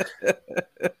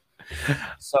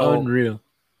 So, Unreal.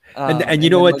 And you and know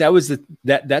then what? like,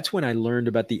 That's when I learned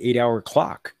about the 8 hour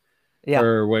clock, yeah,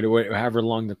 or however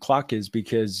long the clock is,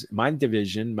 because my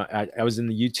division, I was in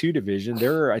the U2 division.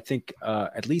 There are, I think,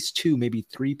 at least two, maybe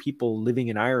three people living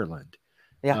in Ireland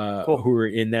yeah, who cool, were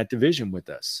in that division with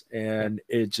us, yeah, and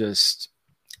just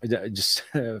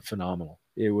phenomenal.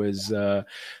 It was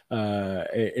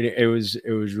it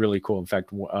was really cool. In fact,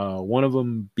 one of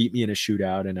them beat me in a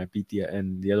shootout, and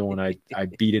the other one I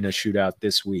beat in a shootout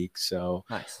this week. So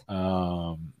nice.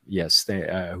 yes,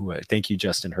 thank you,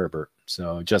 Justin Herbert.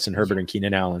 So Justin Yeah, Herbert and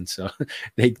Keenan Allen. So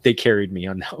they carried me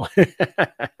on that one.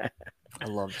 I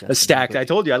love A Justin stack. Herbert. I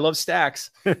told you I love stacks.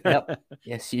 Yep,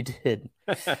 yes, you did.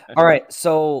 All right,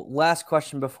 so last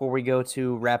question before we go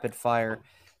to rapid fire.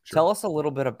 Sure. Tell us a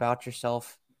little bit about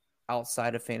yourself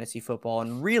outside of fantasy football.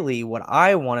 And really, what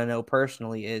I want to know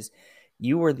personally is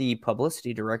you were the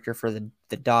publicity director for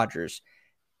the Dodgers.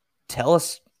 Tell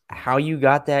us how you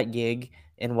got that gig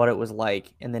and what it was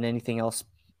like, and then anything else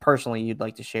personally you'd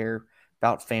like to share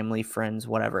about family, friends,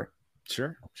 whatever.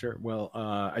 Sure, sure. Well,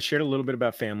 I shared a little bit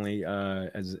about family.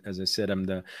 As I said,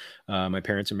 my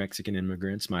parents are Mexican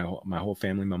immigrants. My whole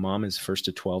family. My mom is first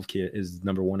of 12 kids, is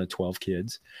number one of 12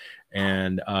 kids,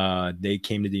 and they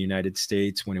came to the United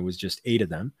States when it was just 8 of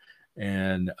them,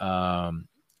 and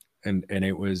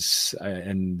it was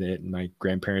my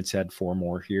grandparents had 4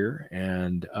 more here,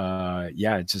 and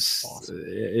yeah, Awesome.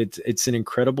 it's an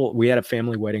incredible. We had a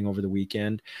family wedding over the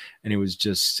weekend, and it was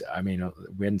just, I mean,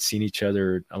 we hadn't seen each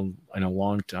other in a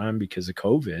long time because of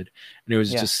COVID, and it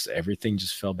was Yeah. just, everything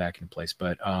just fell back into place.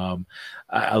 But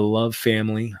I love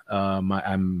family.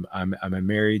 I'm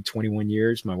married 21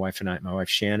 years. My wife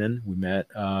Shannon, we met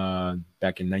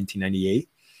back in 1998,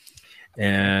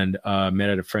 and met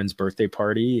at a friend's birthday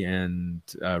party, and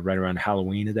right around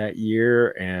Halloween of that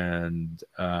year, and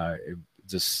it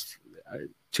just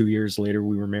 2 years later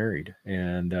we were married,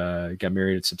 and got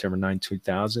married at September 9th,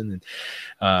 2000. And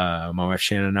my wife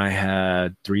Shannon and I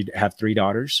have 3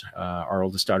 daughters. Our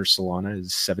oldest daughter Solana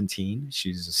is 17.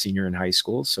 She's a senior in high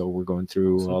school, so we're going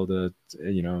through Awesome. all the,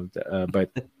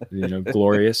 but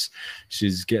glorious.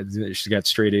 She's got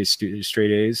straight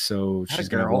A's, so Had a she's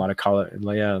gonna have a girl. lot of college,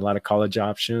 yeah, a lot of college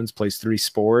options. Plays 3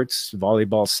 sports: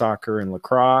 volleyball, soccer, and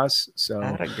lacrosse. So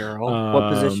Had a girl. What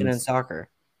position um, in soccer?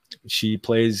 she's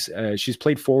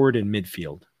played forward and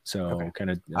midfield, Okay. so kind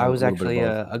of I a was little bit of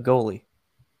actually both. a goalie.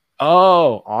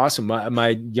 Oh, awesome. My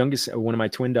youngest, one of my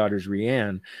twin daughters,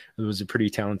 Rianne, was a pretty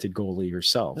talented goalie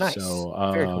herself. Nice.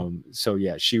 Very cool. So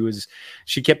yeah, she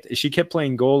kept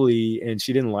playing goalie, and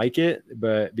she didn't like it,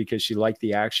 but because she liked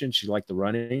the action, she liked the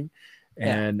running,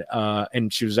 Yeah.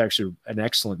 and she was actually an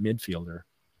excellent midfielder.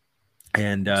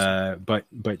 And Awesome. but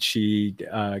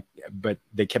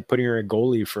they kept putting her at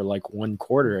goalie for like 1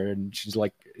 quarter, and she's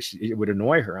like, it would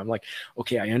annoy her. I'm like,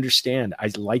 okay, I understand,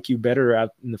 I like you better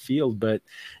out in the field, but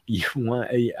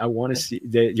I want to see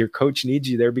that your coach needs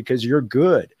you there because you're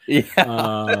good. Yeah.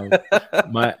 um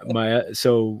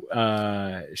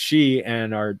she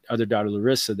and our other daughter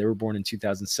Larissa, they were born in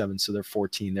 2007, so they're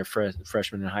 14. They're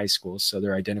freshmen in high school, so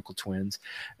they're identical twins.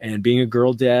 And being a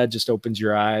girl dad just opens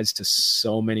your eyes to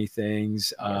so many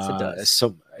things. Yes, it does.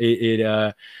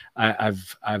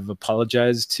 I've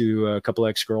apologized to a couple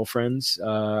ex-girlfriends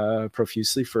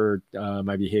profusely for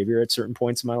my behavior at certain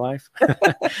points in my life.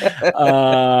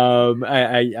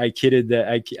 I kidded that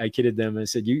I kidded them. I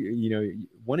said, you know,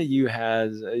 one of you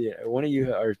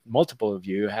or multiple of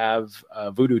you have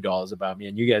voodoo dolls about me,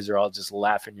 and you guys are all just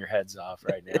laughing your heads off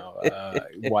right now,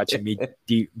 watching me.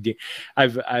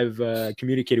 I've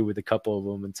communicated with a couple of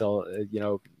them until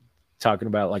talking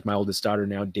about like my oldest daughter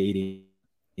now dating,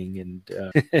 and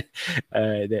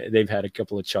they've had a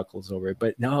couple of chuckles over it.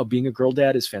 But no, being a girl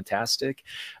dad is fantastic.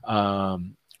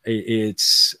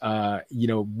 It's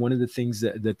one of the things,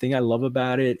 that the thing I love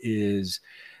about it is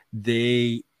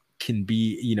they can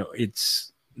be,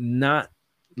 it's not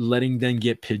letting them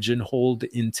get pigeonholed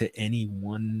into any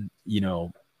one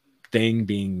thing,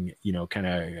 being kind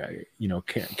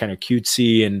of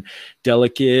cutesy and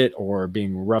delicate, or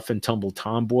being rough and tumble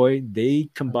tomboy. They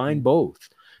combine Mhm. both,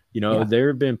 Yeah. There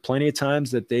have been plenty of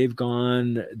times that they've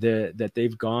gone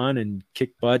and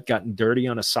kicked butt, gotten dirty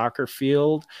on a soccer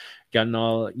field, gotten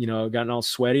all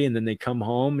sweaty, and then they come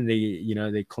home and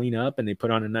they clean up and they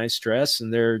put on a nice dress,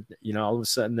 and they're, all of a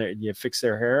sudden you fix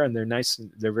their hair and they're nice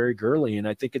and they're very girly. And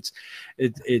I think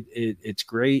it's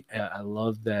great. I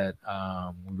love that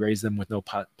we raise them with no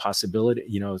possibility.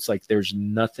 It's like there's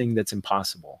nothing that's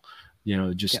impossible.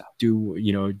 Just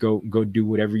go do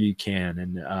whatever you can.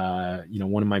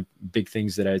 And one of my big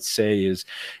things that I'd say is,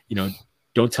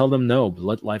 don't tell them no, but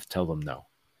let life tell them no.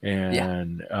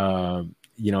 And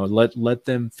let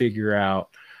them figure out.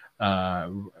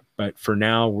 But for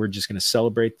now, we're just going to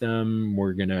celebrate them.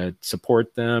 We're going to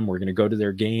support them. We're going to go to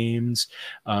their games.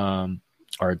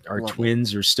 Our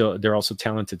twins they're also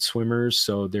talented swimmers.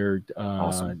 So they're,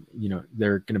 awesome.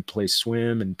 They're going to play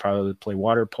swim and probably play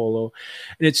water polo.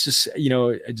 And it's just,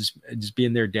 just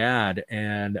being their dad.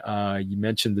 And you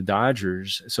mentioned the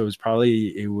Dodgers. So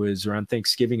it was around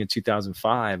Thanksgiving in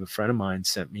 2005. A friend of mine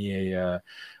sent me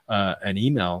an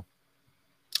email,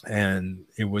 and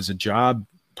it was a job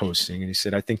posting. And he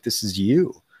said, "I think this is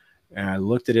you." And I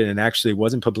looked at it, and actually it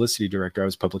wasn't publicity director.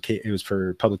 It was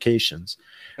for publications.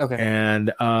 Okay.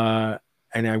 And I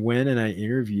went and I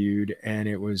interviewed, and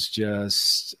it was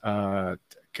just,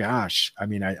 gosh, I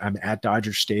mean, I'm at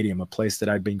Dodger Stadium, a place that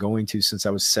I've been going to since I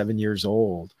was 7 years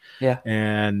old. Yeah.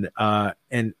 And I'm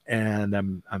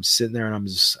sitting there, and I'm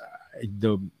just,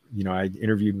 I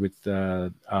interviewed with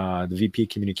the VP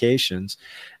Communications,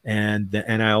 and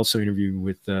I also interviewed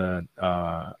with the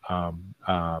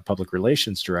public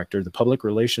relations director. The public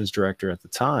relations director at the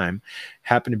time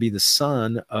happened to be the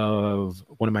son of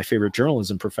one of my favorite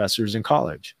journalism professors in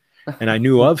college. And I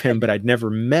knew of him, but I'd never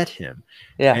met him.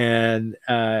 Yeah. And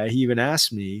he even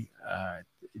asked me,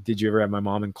 did you ever have my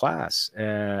mom in class?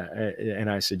 And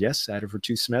I said, yes, I had her for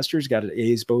 2 semesters, got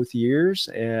A's both years.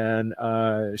 And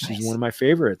she's Nice. one of my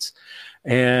favorites.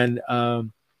 And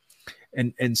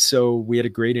so we had a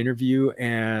great interview,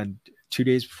 and 2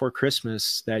 days before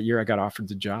Christmas that year, I got offered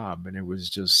the job. And it was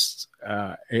just,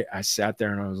 I sat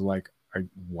there and I was like,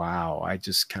 wow, I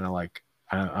just kind of like,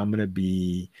 I'm going to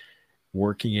be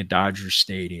working at Dodger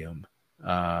Stadium.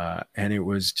 And it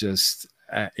was just,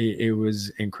 it was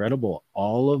incredible.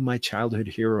 All of my childhood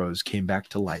heroes came back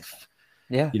to life.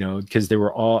 Yeah. Because they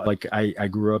were all like, I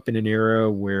grew up in an era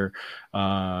where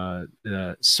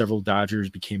several Dodgers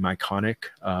became iconic.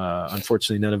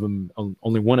 Unfortunately,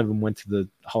 only one of them went to the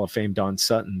Hall of Fame, Don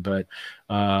Sutton. But,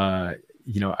 I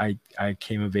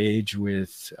came of age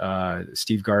with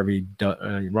Steve Garvey,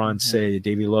 Ron Cey,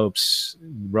 Davey Lopes,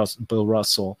 Bill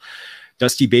Russell,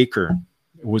 Dusty Baker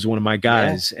was one of my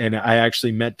guys. Yeah. And I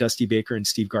actually met Dusty Baker and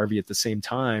Steve Garvey at the same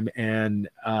time. And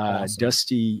awesome.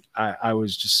 Dusty,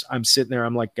 I'm sitting there,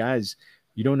 I'm like, guys,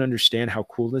 you don't understand how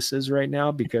cool this is right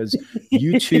now, because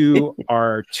you two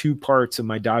are 2 parts of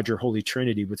my Dodger Holy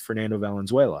Trinity with Fernando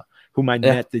Valenzuela, whom I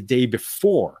met the day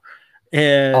before.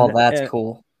 And that's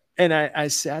cool. And I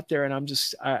sat there, and I'm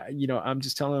just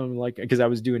telling them, like, because I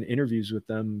was doing interviews with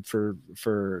them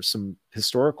for some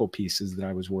historical pieces that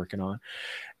I was working on.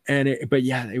 But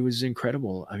yeah, it was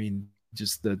incredible. I mean,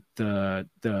 just Tommy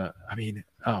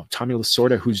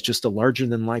Lasorda, who's just a larger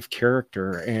than life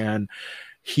character. And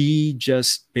he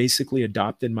just basically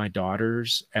adopted my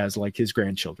daughters as like his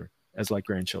grandchildren.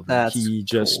 He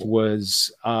just cool.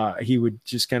 Was, he would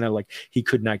just kind of like, he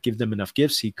could not give them enough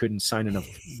gifts. He couldn't sign enough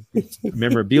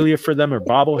memorabilia for them or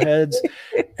bobbleheads.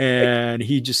 And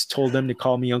he just told them to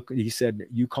call me Uncle. He said,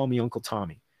 "You call me Uncle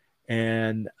Tommy."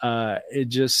 And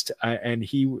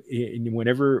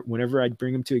whenever I'd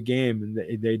bring him to a game, and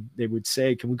they would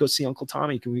say, "Can we go see Uncle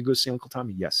Tommy? Can we go see Uncle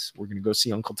Tommy?" "Yes, we're going to go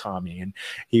see Uncle Tommy." And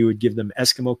he would give them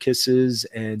Eskimo kisses,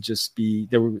 and just be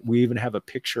there. We even have a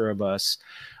picture of us,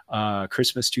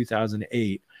 Christmas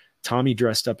 2008. Tommy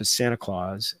dressed up as Santa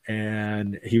Claus,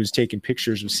 and he was taking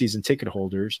pictures with season ticket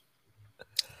holders.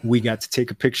 We got to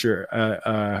take a picture,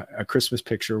 a Christmas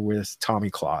picture with Tommy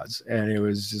Claus, and it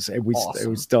was just awesome.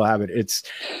 We still have it.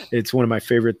 It's one of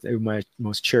my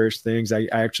most cherished things. I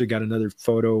actually got another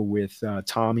photo with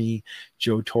Tommy,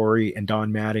 Joe Torre, and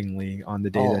Don Mattingly on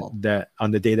the day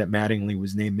that Mattingly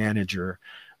was named manager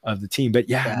of the team. But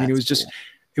yeah, I mean, it was just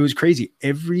it was crazy.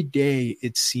 Every day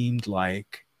it seemed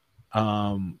like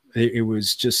it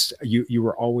was just you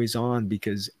were always on,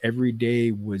 because every day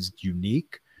was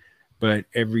unique. But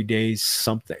every day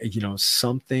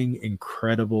something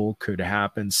incredible could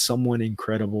happen. Someone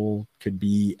incredible could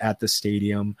be at the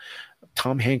stadium.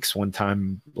 Tom Hanks one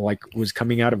time was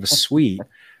coming out of a suite,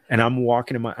 And I'm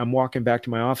walking back to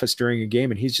my office during a game,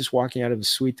 and he's just walking out of the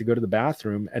suite to go to the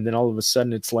bathroom. And then all of a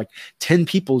sudden it's like 10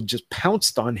 people just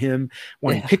pounced on him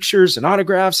wanting pictures and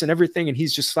autographs and everything. And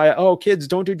he's just like, oh, kids,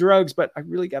 don't do drugs, but I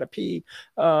really got to pee.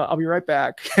 I'll be right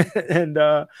back. And,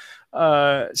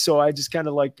 so I just kind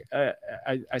of like,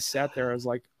 I sat there. I was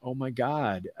like, oh my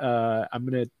God, I'm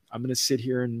going to sit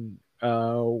here and,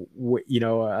 I'll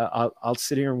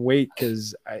sit here and wait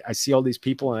because I see all these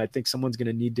people and I think someone's going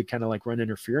to need to kind of like run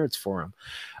interference for him.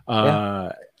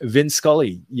 Vin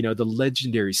Scully, the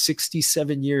legendary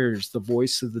 67 years, the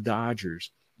voice of the Dodgers.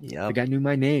 Yeah, the guy knew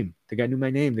my name. The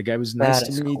guy was nice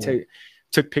to me. Cool.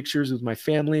 Took pictures with my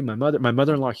family, my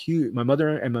mother-in-law,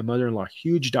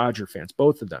 huge Dodger fans,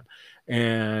 both of them.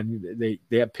 And they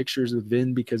have pictures of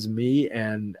Vin because of me.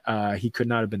 And he could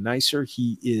not have been nicer.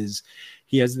 He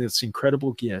has this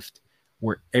incredible gift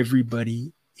where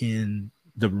everybody in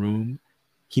the room,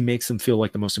 he makes them feel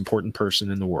like the most important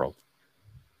person in the world.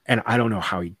 And I don't know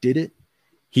how he did it.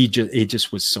 It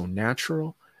just was so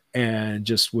natural and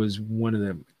just was one of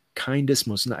the kindest,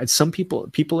 some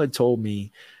people had told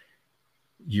me,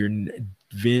 they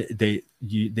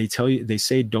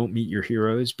say don't meet your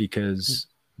heroes because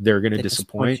they're going to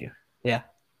disappoint you. Yeah.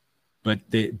 But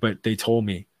they told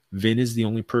me Vin is the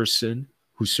only person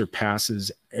who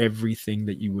surpasses everything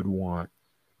that you would want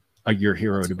your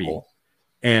hero to be.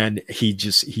 And he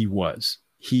was.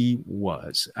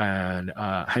 And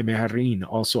Jaime Jarrín,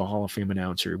 also a Hall of Fame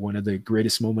announcer, one of the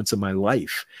greatest moments of my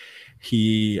life.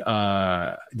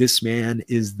 This man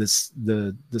is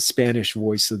the Spanish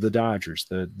voice of the Dodgers,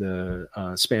 the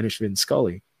Spanish Vin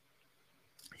Scully.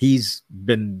 He's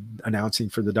been announcing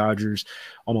for the Dodgers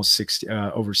almost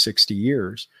over 60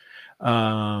 years.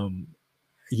 I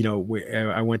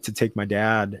went to take my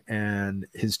dad and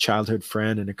his childhood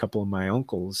friend and a couple of my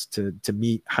uncles to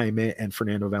meet Jaime and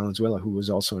Fernando Valenzuela, who was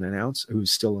also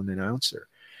who's still an announcer.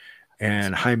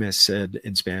 And Jaime said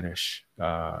in Spanish,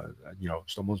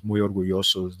 estamos muy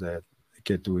orgullosos de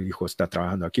que tu hijo está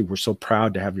trabajando aquí. We're so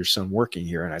proud to have your son working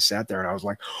here. And I sat there and I was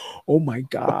like, oh my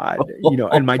God,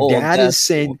 and my dad is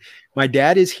saying, my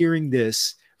dad is hearing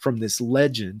this from this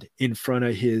legend in front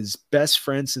of his best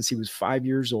friend since he was 5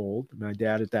 years old. My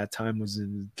dad at that time was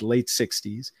in the late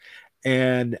 60s.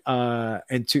 And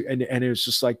it was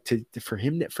just like for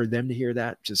them to hear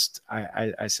that, just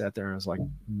I sat there and I was like,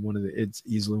 it's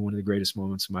easily one of the greatest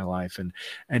moments of my life. And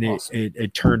awesome.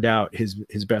 it turned out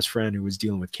his best friend, who was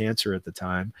dealing with cancer at the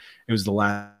time, it was the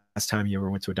last time he ever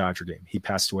went to a Dodger game. He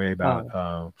passed away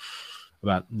about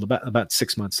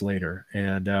 6 months later.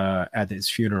 And at his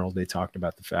funeral, they talked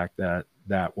about the fact that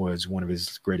was one of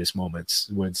his greatest moments,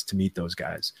 was to meet those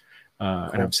guys. Cool.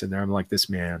 And I'm sitting there, I'm like, this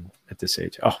man at this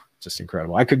age, just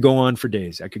incredible. I could go on for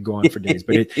days. But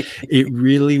it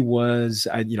really was,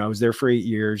 I was there for 8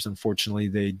 years. Unfortunately,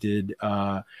 they did,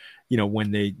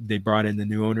 when they brought in the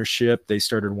new ownership, they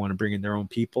started wanting to bring in their own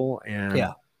people. And,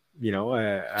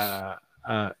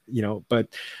 but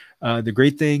the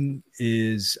great thing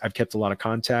is I've kept a lot of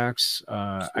contacts.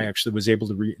 I actually was able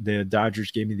to the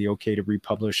Dodgers gave me the okay to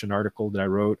republish an article that I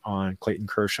wrote on Clayton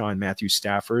Kershaw and Matthew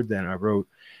Stafford that I wrote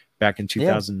back in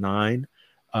 2009,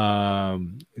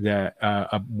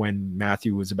 when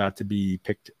Matthew was about to be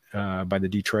picked by the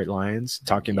Detroit Lions,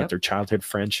 talking about their childhood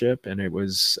friendship. And it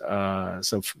was,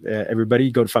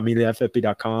 everybody go to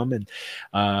familiafp.com and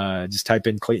just type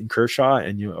in Clayton Kershaw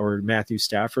or Matthew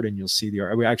Stafford, and you'll see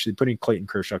we actually put in Clayton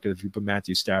Kershaw, because if you put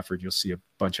Matthew Stafford, you'll see a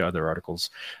bunch of other articles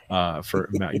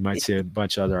you might see a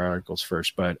bunch of other articles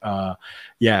first, but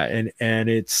and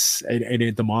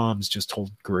the moms just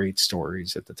told great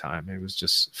stories at the time. It was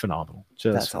just phenomenal.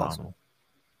 That's phenomenal. Awesome.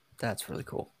 That's really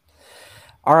cool.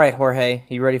 All right, Jorge,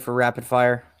 you ready for rapid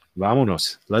fire?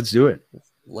 Vámonos. Let's do it.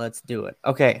 Let's do it.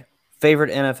 Okay.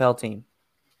 Favorite NFL team?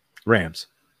 Rams.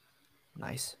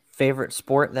 Nice. Favorite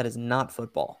sport that is not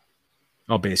football?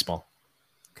 Oh, baseball.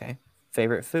 Okay.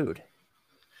 Favorite food?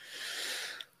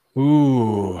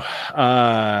 Ooh.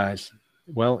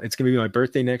 Well, it's going to be my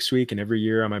birthday next week, and every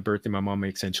year on my birthday, my mom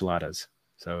makes enchiladas.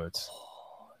 So it's...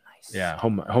 Nice. Yeah,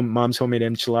 mom's homemade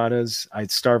enchiladas. I'd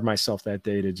starve myself that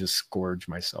day to just gorge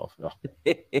myself. Oh,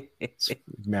 it's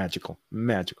magical.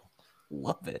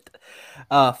 Love it.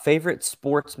 Favorite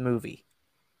sports movie?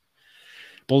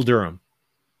 Bull Durham.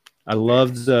 I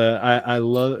love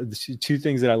the two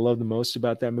things that I love the most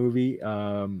about that movie.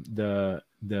 The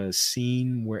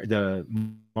scene where the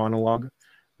monologue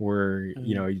where,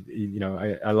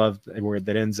 I love where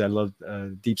that ends. I love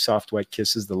deep, soft, wet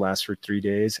kisses that last for 3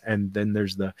 days. And then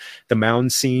there's the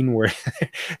mound scene where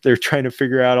they're trying to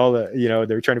figure out all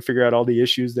the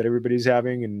issues that everybody's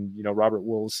having. And, Robert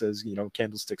Wool says,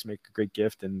 candlesticks make a great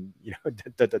gift. And,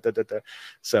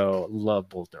 so love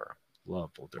Bull Durham.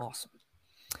 Awesome.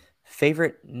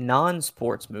 Favorite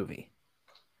non-sports movie?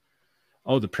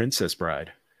 Oh, The Princess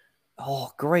Bride.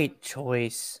 Oh, great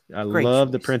choice. I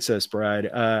love The Princess Bride.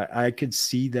 I could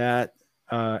see that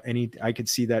I could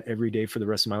see that every day for the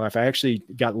rest of my life. I actually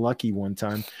got lucky one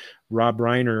time. Rob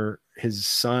Reiner, his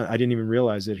son, I didn't even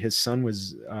realize it. His son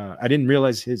was I didn't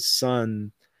realize his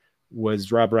son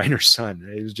was Rob Reiner's son.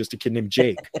 It was just a kid named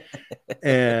Jake.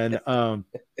 And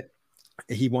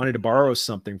he wanted to borrow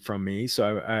something from me.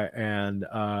 So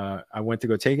I went to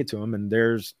go take it to him, and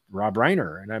there's Rob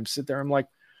Reiner. And I'm sitting there, I'm like,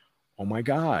 oh my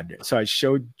God. So I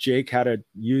showed Jake how to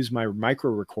use my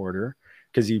micro recorder,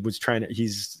 because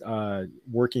he's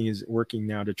working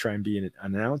now to try and be an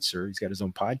announcer. He's got his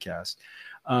own podcast.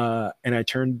 And I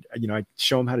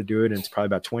show him how to do it. And it's probably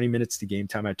about 20 minutes to game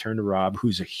time. I turned to Rob,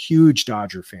 who's a huge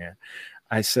Dodger fan.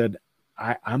 I said,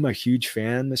 I'm a huge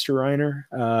fan, Mr. Reiner.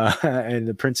 And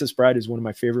The Princess Bride is one of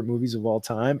my favorite movies of all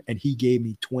time. And he gave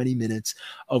me 20 minutes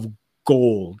of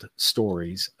gold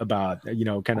stories about,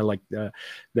 kind of like the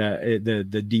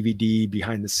DVD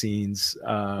behind the scenes.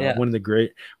 One of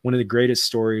the greatest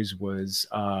stories was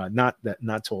not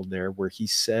told there, where he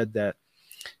said that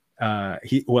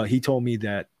he told me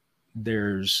that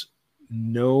there's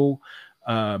no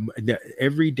that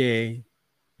every day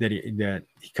that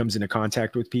he comes into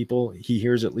contact with people, he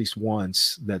hears at least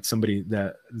once that somebody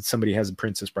has a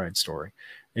Princess Bride story.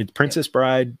 And Princess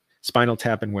Bride, Spinal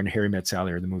Tap, and When Harry Met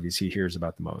Sally are the movies he hears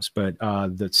about the most. But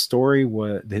the story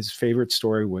was, his favorite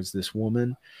story was, this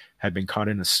woman had been caught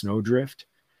in a snowdrift,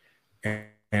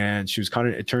 and she was caught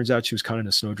in, it turns out she was caught in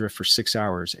a snowdrift for 6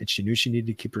 hours, and she knew she needed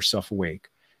to keep herself awake.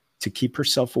 To keep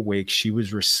herself awake, she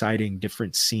was reciting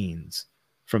different scenes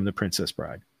from The Princess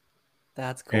Bride.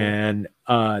 That's cool. And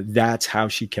that's how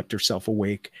she kept herself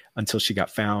awake until she got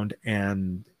found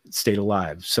and stayed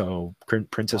alive. So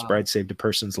Princess Bride saved a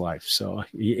person's life. So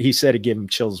he said it gave him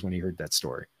chills when he heard that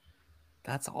story.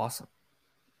 That's awesome.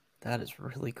 That is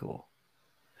really cool.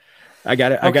 I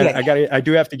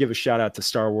do have to give a shout out to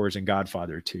Star Wars and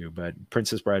Godfather too, but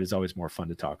Princess Bride is always more fun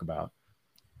to talk about.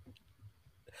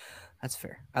 That's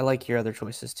fair. I like your other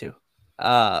choices too.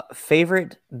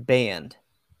 Favorite band?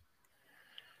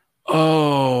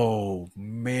 Oh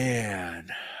man.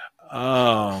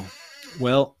 Oh,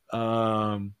 well, if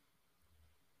I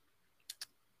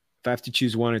have to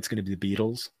choose one, it's going to be the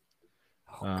Beatles.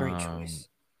 Oh, great choice.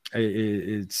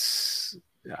 It's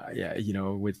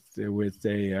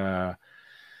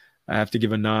I have to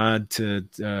give a nod to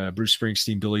Bruce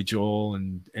Springsteen, Billy Joel,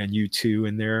 and U2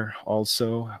 in there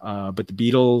also. But the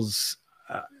Beatles,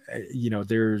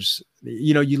 there's,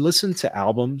 you listen to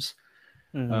albums,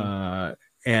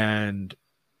 and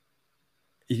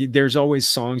there's always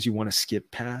songs you want to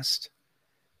skip past,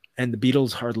 and the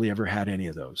Beatles hardly ever had any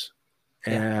of those.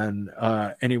 And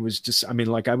it was just,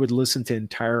 I would listen to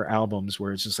entire albums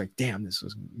where it's just like, damn, this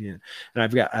was, and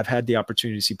I've had the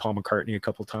opportunity to see Paul McCartney a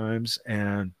couple times,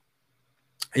 and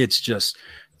it's just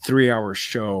 3-hour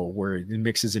show where it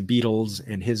mixes in Beatles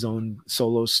and his own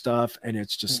solo stuff. And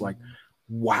it's just like,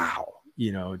 wow,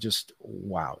 just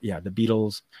wow. Yeah. The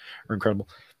Beatles are incredible.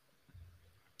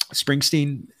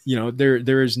 Springsteen,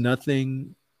 there is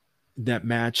nothing that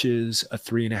matches a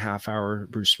 3.5-hour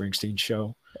Bruce Springsteen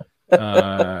show.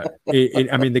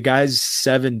 The guy's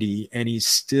 70 and he's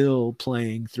still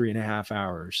playing 3.5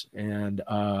 hours. And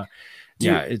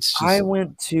it's just, I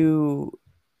went to,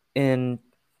 in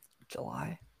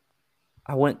July,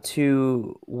 I went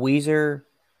to Weezer,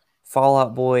 Fall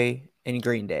Out Boy, and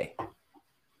Green Day.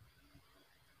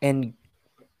 And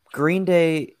Green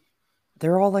Day,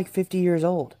 they're all like 50 years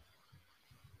old.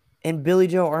 And Billy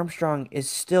Joe Armstrong is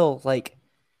still like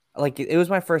it was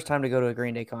my first time to go to a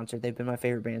Green Day concert. They've been my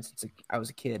favorite band since I was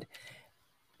a kid.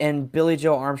 And Billy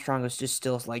Joe Armstrong was just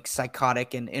still like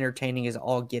psychotic and entertaining as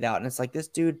all get out. And it's like, this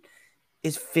dude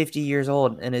is 50 years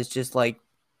old and is just like,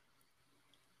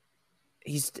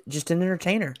 he's just an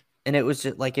entertainer. And it was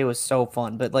just like, it was so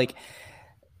fun. But like,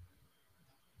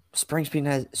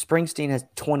 Springsteen has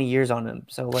 20 years on him.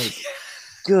 So like,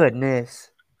 goodness.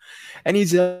 And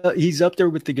he's up there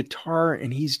with the guitar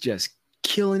and he's just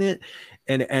killing it.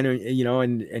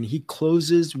 And he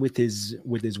closes with his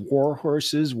War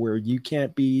Horses, where you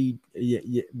can't be,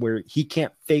 where he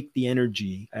can't fake the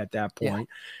energy at that point.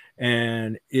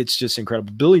 And it's just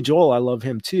incredible. Billy Joel, I love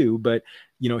him too, but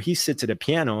he sits at a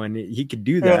piano and he could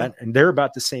do Yeah. that, and they're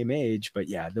about the same age. But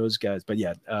yeah, those guys. But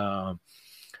yeah, the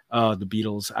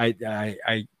Beatles.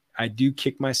 I do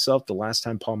kick myself. The last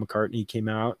time Paul McCartney came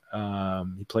out,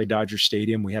 he played Dodger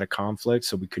Stadium. We had a conflict,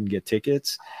 so we couldn't get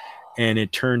tickets. And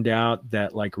it turned out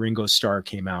that like Ringo Starr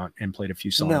came out and played a few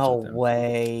songs No with him.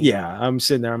 way. Yeah, I'm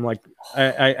sitting there. I'm like,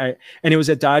 and it was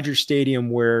at Dodger Stadium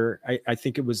where I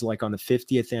think it was like on the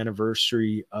 50th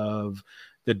anniversary of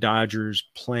the Dodgers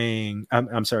playing.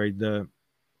 I'm sorry, the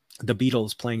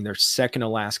Beatles playing their second to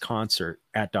last concert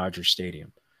at Dodger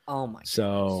Stadium. Oh my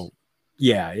So goodness.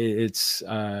 yeah, it's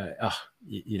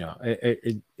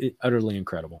utterly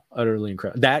incredible,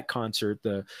 That concert,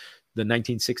 the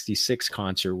 1966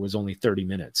 concert, was only 30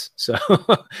 minutes. So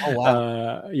Oh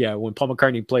wow. yeah, when Paul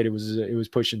McCartney played, it was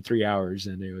pushing 3 hours,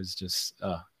 and it was just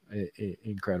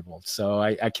incredible. So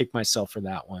I kicked myself for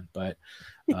that one, but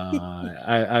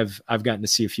I've gotten to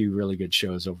see a few really good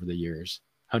shows over the years,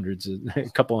 a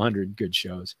couple hundred good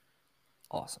shows.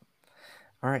 Awesome.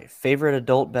 All right. Favorite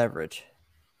adult beverage?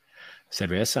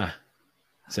 Cerveza.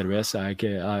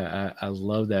 I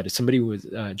love that. Somebody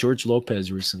with George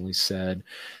Lopez recently said,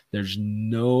 "There's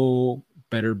no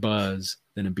better buzz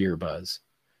than a beer buzz,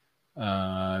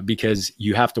 because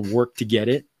you have to work to get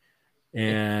it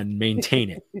and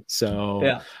maintain it." So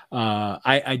Yeah.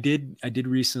 I did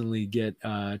recently get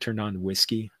turned on to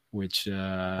whiskey, which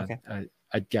Okay.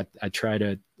 I tried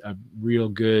a real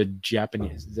good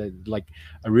Japanese, like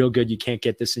a real good, you can't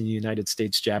get this in the United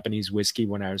States, Japanese whiskey.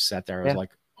 When I was sat there, I was Yeah.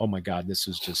 like, oh my God, this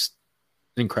is just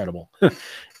incredible.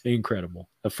 Incredible.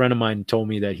 A friend of mine told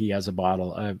me that he has a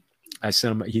bottle. I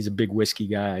sent him, he's a big whiskey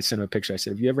guy. I sent him a picture. I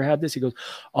said, have you ever had this? He goes,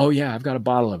 oh yeah, I've got a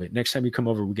bottle of it. Next time you come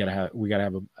over, we gotta have we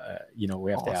have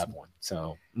to have Awesome. one.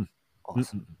 So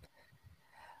Awesome.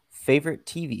 Favorite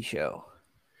TV show?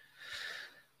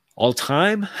 all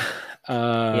time,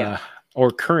 Yeah. or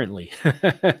currently.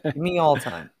 Give me all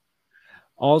time.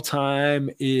 All time,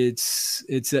 it's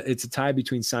a tie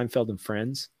between Seinfeld and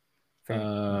Friends. Very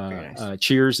nice.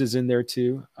 Cheers is in there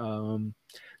too.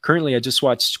 Currently, I just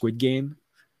watched Squid Game.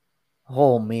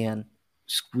 Oh man.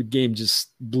 Squid Game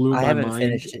just blew I my haven't mind.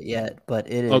 finished it yet, but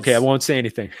it Okay, I is won't say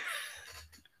anything.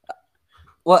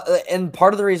 well, and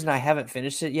part of the reason I haven't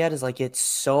finished it yet is like it's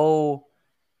so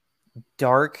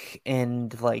dark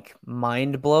and like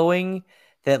mind-blowing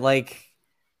that like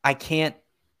I can't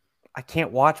I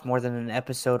can't watch more than an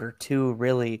episode or two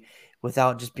really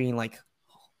without just being like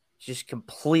just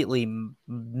completely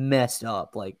messed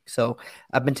up. Like so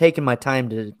I've been taking my time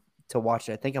to watch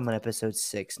it. I think I'm on episode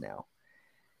 6 now.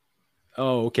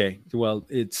 Oh, okay. Well,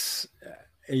 it's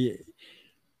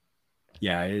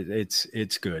yeah,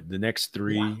 it's good. The next Yeah.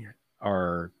 three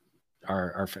are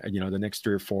the next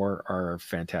 3 or 4 are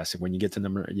fantastic. When you get to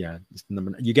number,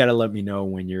 you got to let me know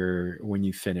when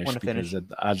you finish, Want to because finish?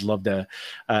 I'd love to.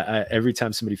 Every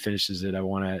time somebody finishes it, I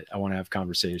want to have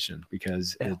conversation,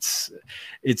 because Yeah.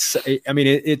 I mean,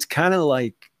 it's kind of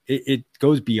like it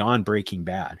goes beyond Breaking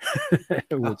Bad,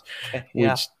 Oh, which okay.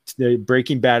 Yeah. which the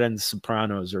Breaking Bad and The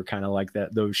Sopranos are kind of like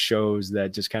that. Those shows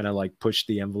that just kind of like pushed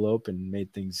the envelope and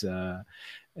made things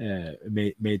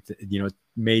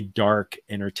made dark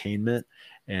entertainment.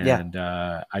 Yeah. And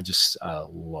I just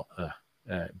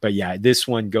but yeah, this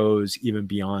one goes even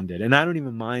beyond it, and I don't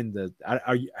even mind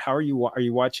how are you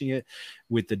watching it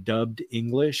with the dubbed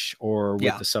English or with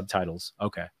Yeah. the subtitles?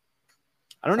 Okay,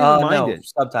 I don't even mind No, it.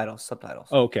 subtitles.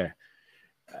 Oh, okay.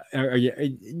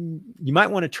 You might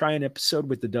want to try an episode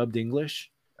with the dubbed English.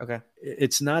 Okay.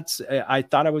 It's not, I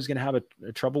thought I was going to have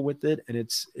a trouble with it. And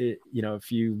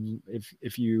if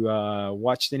you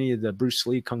watched any of the Bruce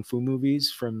Lee Kung Fu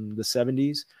movies from the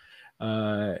 70s,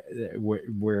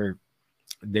 where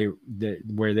they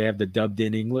have the dubbed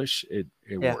in English, it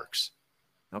Yeah. works.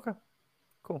 Okay.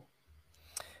 Cool.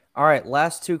 All right,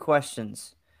 last 2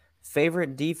 questions.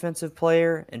 Favorite defensive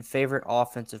player and favorite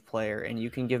offensive player, and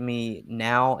you can give me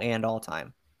now and all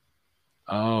time.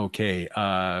 Okay.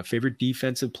 Favorite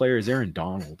defensive player is Aaron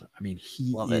Donald. I mean,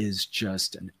 he Love it. is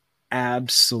just an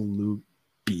absolute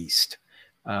beast.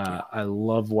 Yeah. I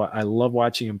love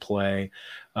watching him play.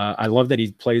 I love that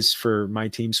he plays for my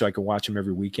team, so I can watch him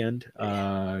every weekend.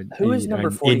 Who is number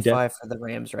In depth. 45 for the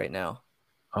Rams right now?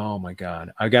 Oh my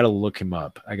God, I got to look him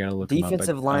up.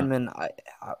 Defensive lineman. I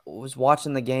was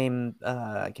watching the game.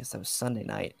 I guess that was Sunday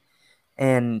night,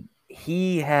 and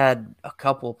he had a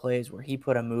couple of plays where he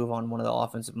put a move on one of the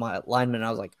offensive linemen. And I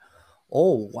was like,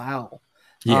 "Oh wow!"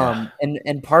 Yeah,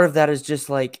 And part of that is just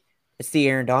like it's the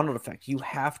Aaron Donald effect. You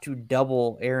have to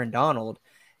double Aaron Donald,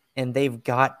 and they've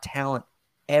got talent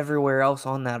everywhere else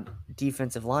on that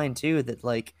defensive line too. That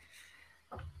like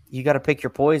you got to pick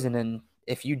your poison, and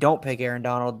if you don't pick Aaron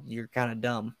Donald, you're kind of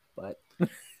dumb. But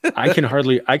I can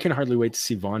hardly wait to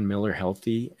see Von Miller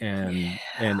healthy and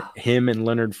him and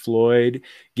Leonard Floyd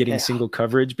getting Yeah. single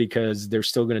coverage, because they're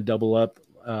still going to double up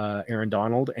Aaron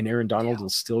Donald, and Aaron Donald will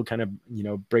still kind of,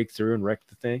 break through and wreck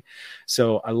the thing.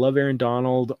 So I love Aaron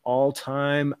Donald all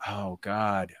time. Oh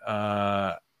God.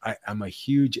 I'm a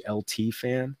huge LT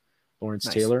fan, Lawrence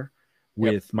Nice. Taylor,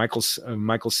 Yep. with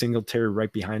Michael Singletary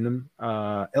right behind him.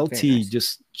 LT Nice.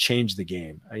 just changed the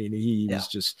game. I mean, he Yeah. was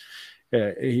just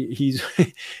he's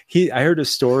I heard a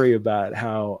story about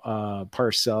how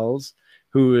Parcells,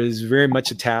 who is very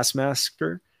much a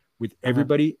taskmaster with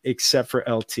everybody except for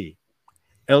LT.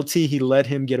 He let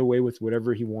him get away with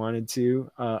whatever he wanted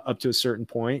to, up to a certain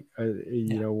point,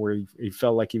 where he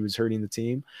felt like he was hurting the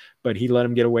team, but he let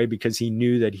him get away because he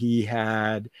knew that he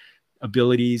had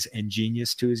abilities and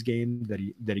genius to his game that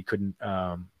he couldn't,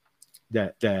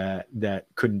 that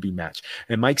couldn't be matched.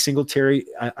 And Mike Singletary,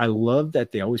 I love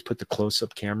that they always put the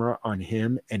close-up camera on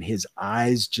him, and his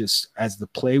eyes, just as the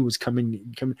play was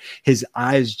coming, his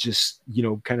eyes just,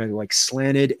 kind of like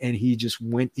slanted, and he just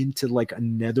went into like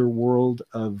another world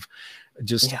of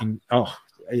just,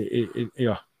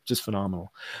 just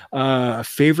phenomenal.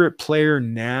 Favorite player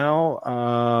now?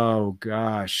 Oh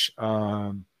gosh.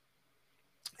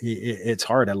 It's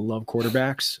hard. I love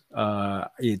quarterbacks.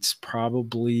 It's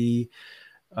probably,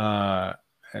 I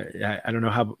don't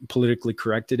know how politically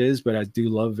correct it is, but I do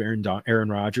love Aaron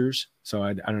Rodgers. So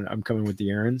I'm coming with the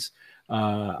Aarons.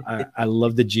 I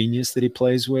love the genius that he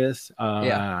plays with.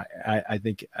 I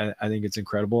think it's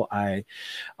incredible. I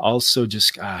also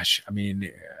just, gosh, I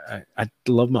mean, I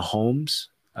love Mahomes.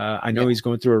 I know he's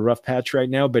going through a rough patch right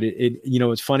now, but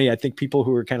it's funny. I think people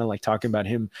who are kind of like talking about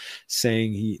him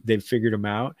saying they've figured him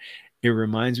out. It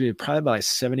reminds me of probably about like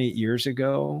 7-8 years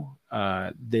ago.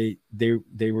 They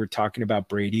were talking about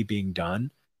Brady being done.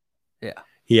 Yeah.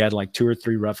 He had like 2 or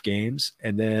 3 rough games.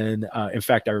 And then, in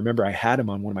fact, I remember I had him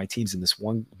on one of my teams, and this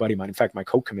one buddy of mine, in fact, my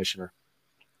co-commissioner,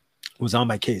 was on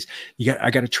my case.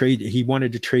 I got to trade. He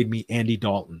wanted to trade me Andy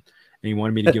Dalton, and he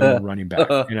wanted me to give him a running back.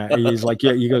 And he's like,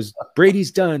 yeah, he goes,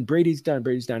 Brady's done.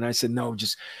 And I said, no,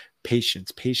 just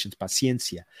patience,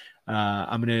 paciencia.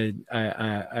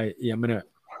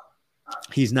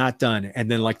 He's not done.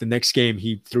 And then like the next game,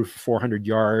 he threw for 400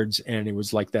 yards, and it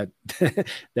was like that,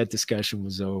 that discussion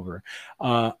was over.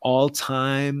 All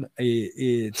time,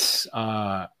 it's,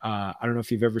 I don't know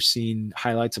if you've ever seen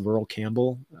highlights of Earl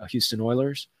Campbell, Houston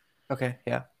Oilers. Okay.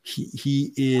 Yeah.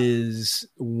 He is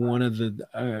one of the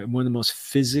most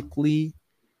physically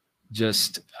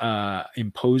just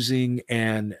imposing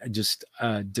and just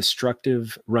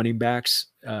destructive running backs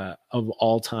of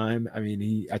all time. I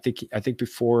mean, I think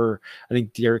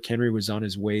Derrick Henry was on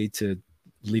his way to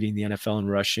leading the NFL in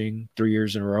rushing 3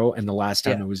 years in a row, and the last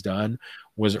time it was done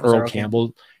was Earl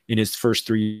Campbell in his first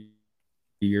 3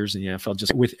 years in the NFL,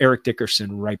 just with Eric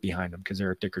Dickerson right behind him, because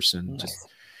Eric Dickerson just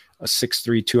a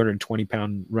 6'3",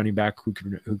 220-pound running back who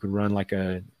could run like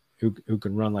a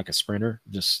sprinter.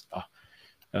 Just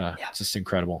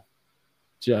incredible.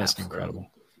 Incredible.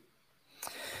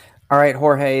 All right,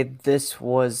 Jorge, this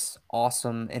was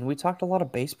awesome, and we talked a lot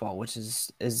of baseball, which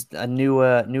is a new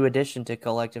addition to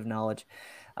Collective Knowledge.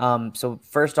 So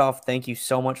first off, thank you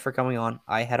so much for coming on.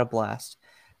 I had a blast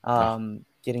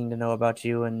getting to know about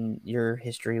you and your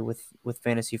history with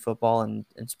fantasy football and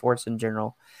sports in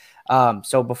general.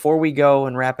 So before we go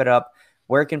and wrap it up,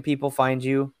 where can people find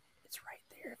you? It's right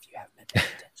there if you haven't been paying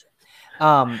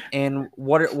attention. And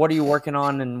what are you working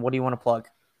on, and what do you want to plug?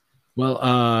 Well,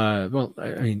 I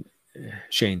mean,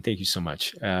 Shane, thank you so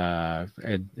much. As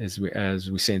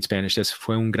we say in Spanish, this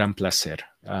fue un gran placer.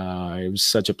 It was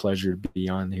such a pleasure to be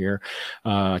on here.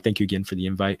 Thank you again for the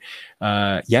invite.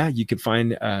 You can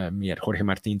find me at Jorge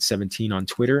Martin 17 on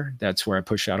Twitter. That's where I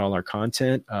push out all our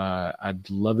content. I'd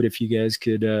love it if you guys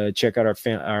could check out our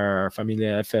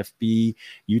Familia FFB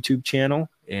YouTube channel.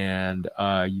 And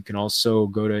you can also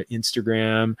go to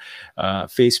Instagram,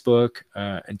 Facebook,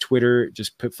 and Twitter.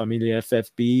 Just put Familia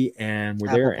FFB, and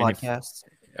we're there. Podcasts.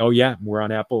 We're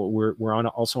on Apple. We're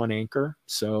also on Anchor.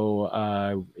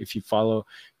 So if you follow,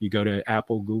 you go to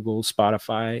Apple, Google,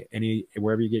 Spotify,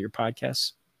 wherever you get your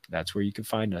podcasts, that's where you can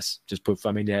find us. Just put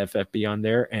Familia FFB on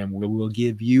there, and we will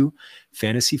give you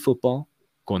fantasy football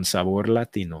con sabor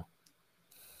latino.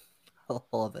 I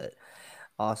love it.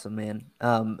 Awesome, man.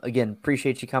 Again,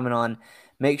 appreciate you coming on.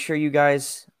 Make sure you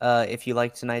guys, if you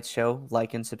like tonight's show,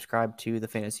 like and subscribe to the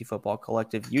Fantasy Football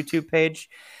Collective YouTube page.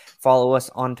 Follow us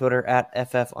on Twitter at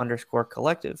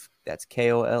FF_collective. That's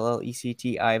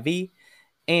KOLLECTIV.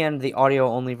 And the audio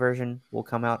only version will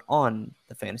come out on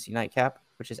the Fantasy Nightcap,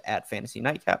 which is at Fantasy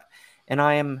Nightcap. And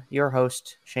I am your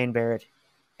host, Shane Barrett,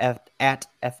 at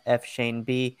FF Shane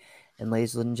B. And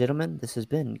ladies and gentlemen, this has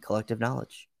been Collective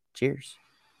Knowledge. Cheers.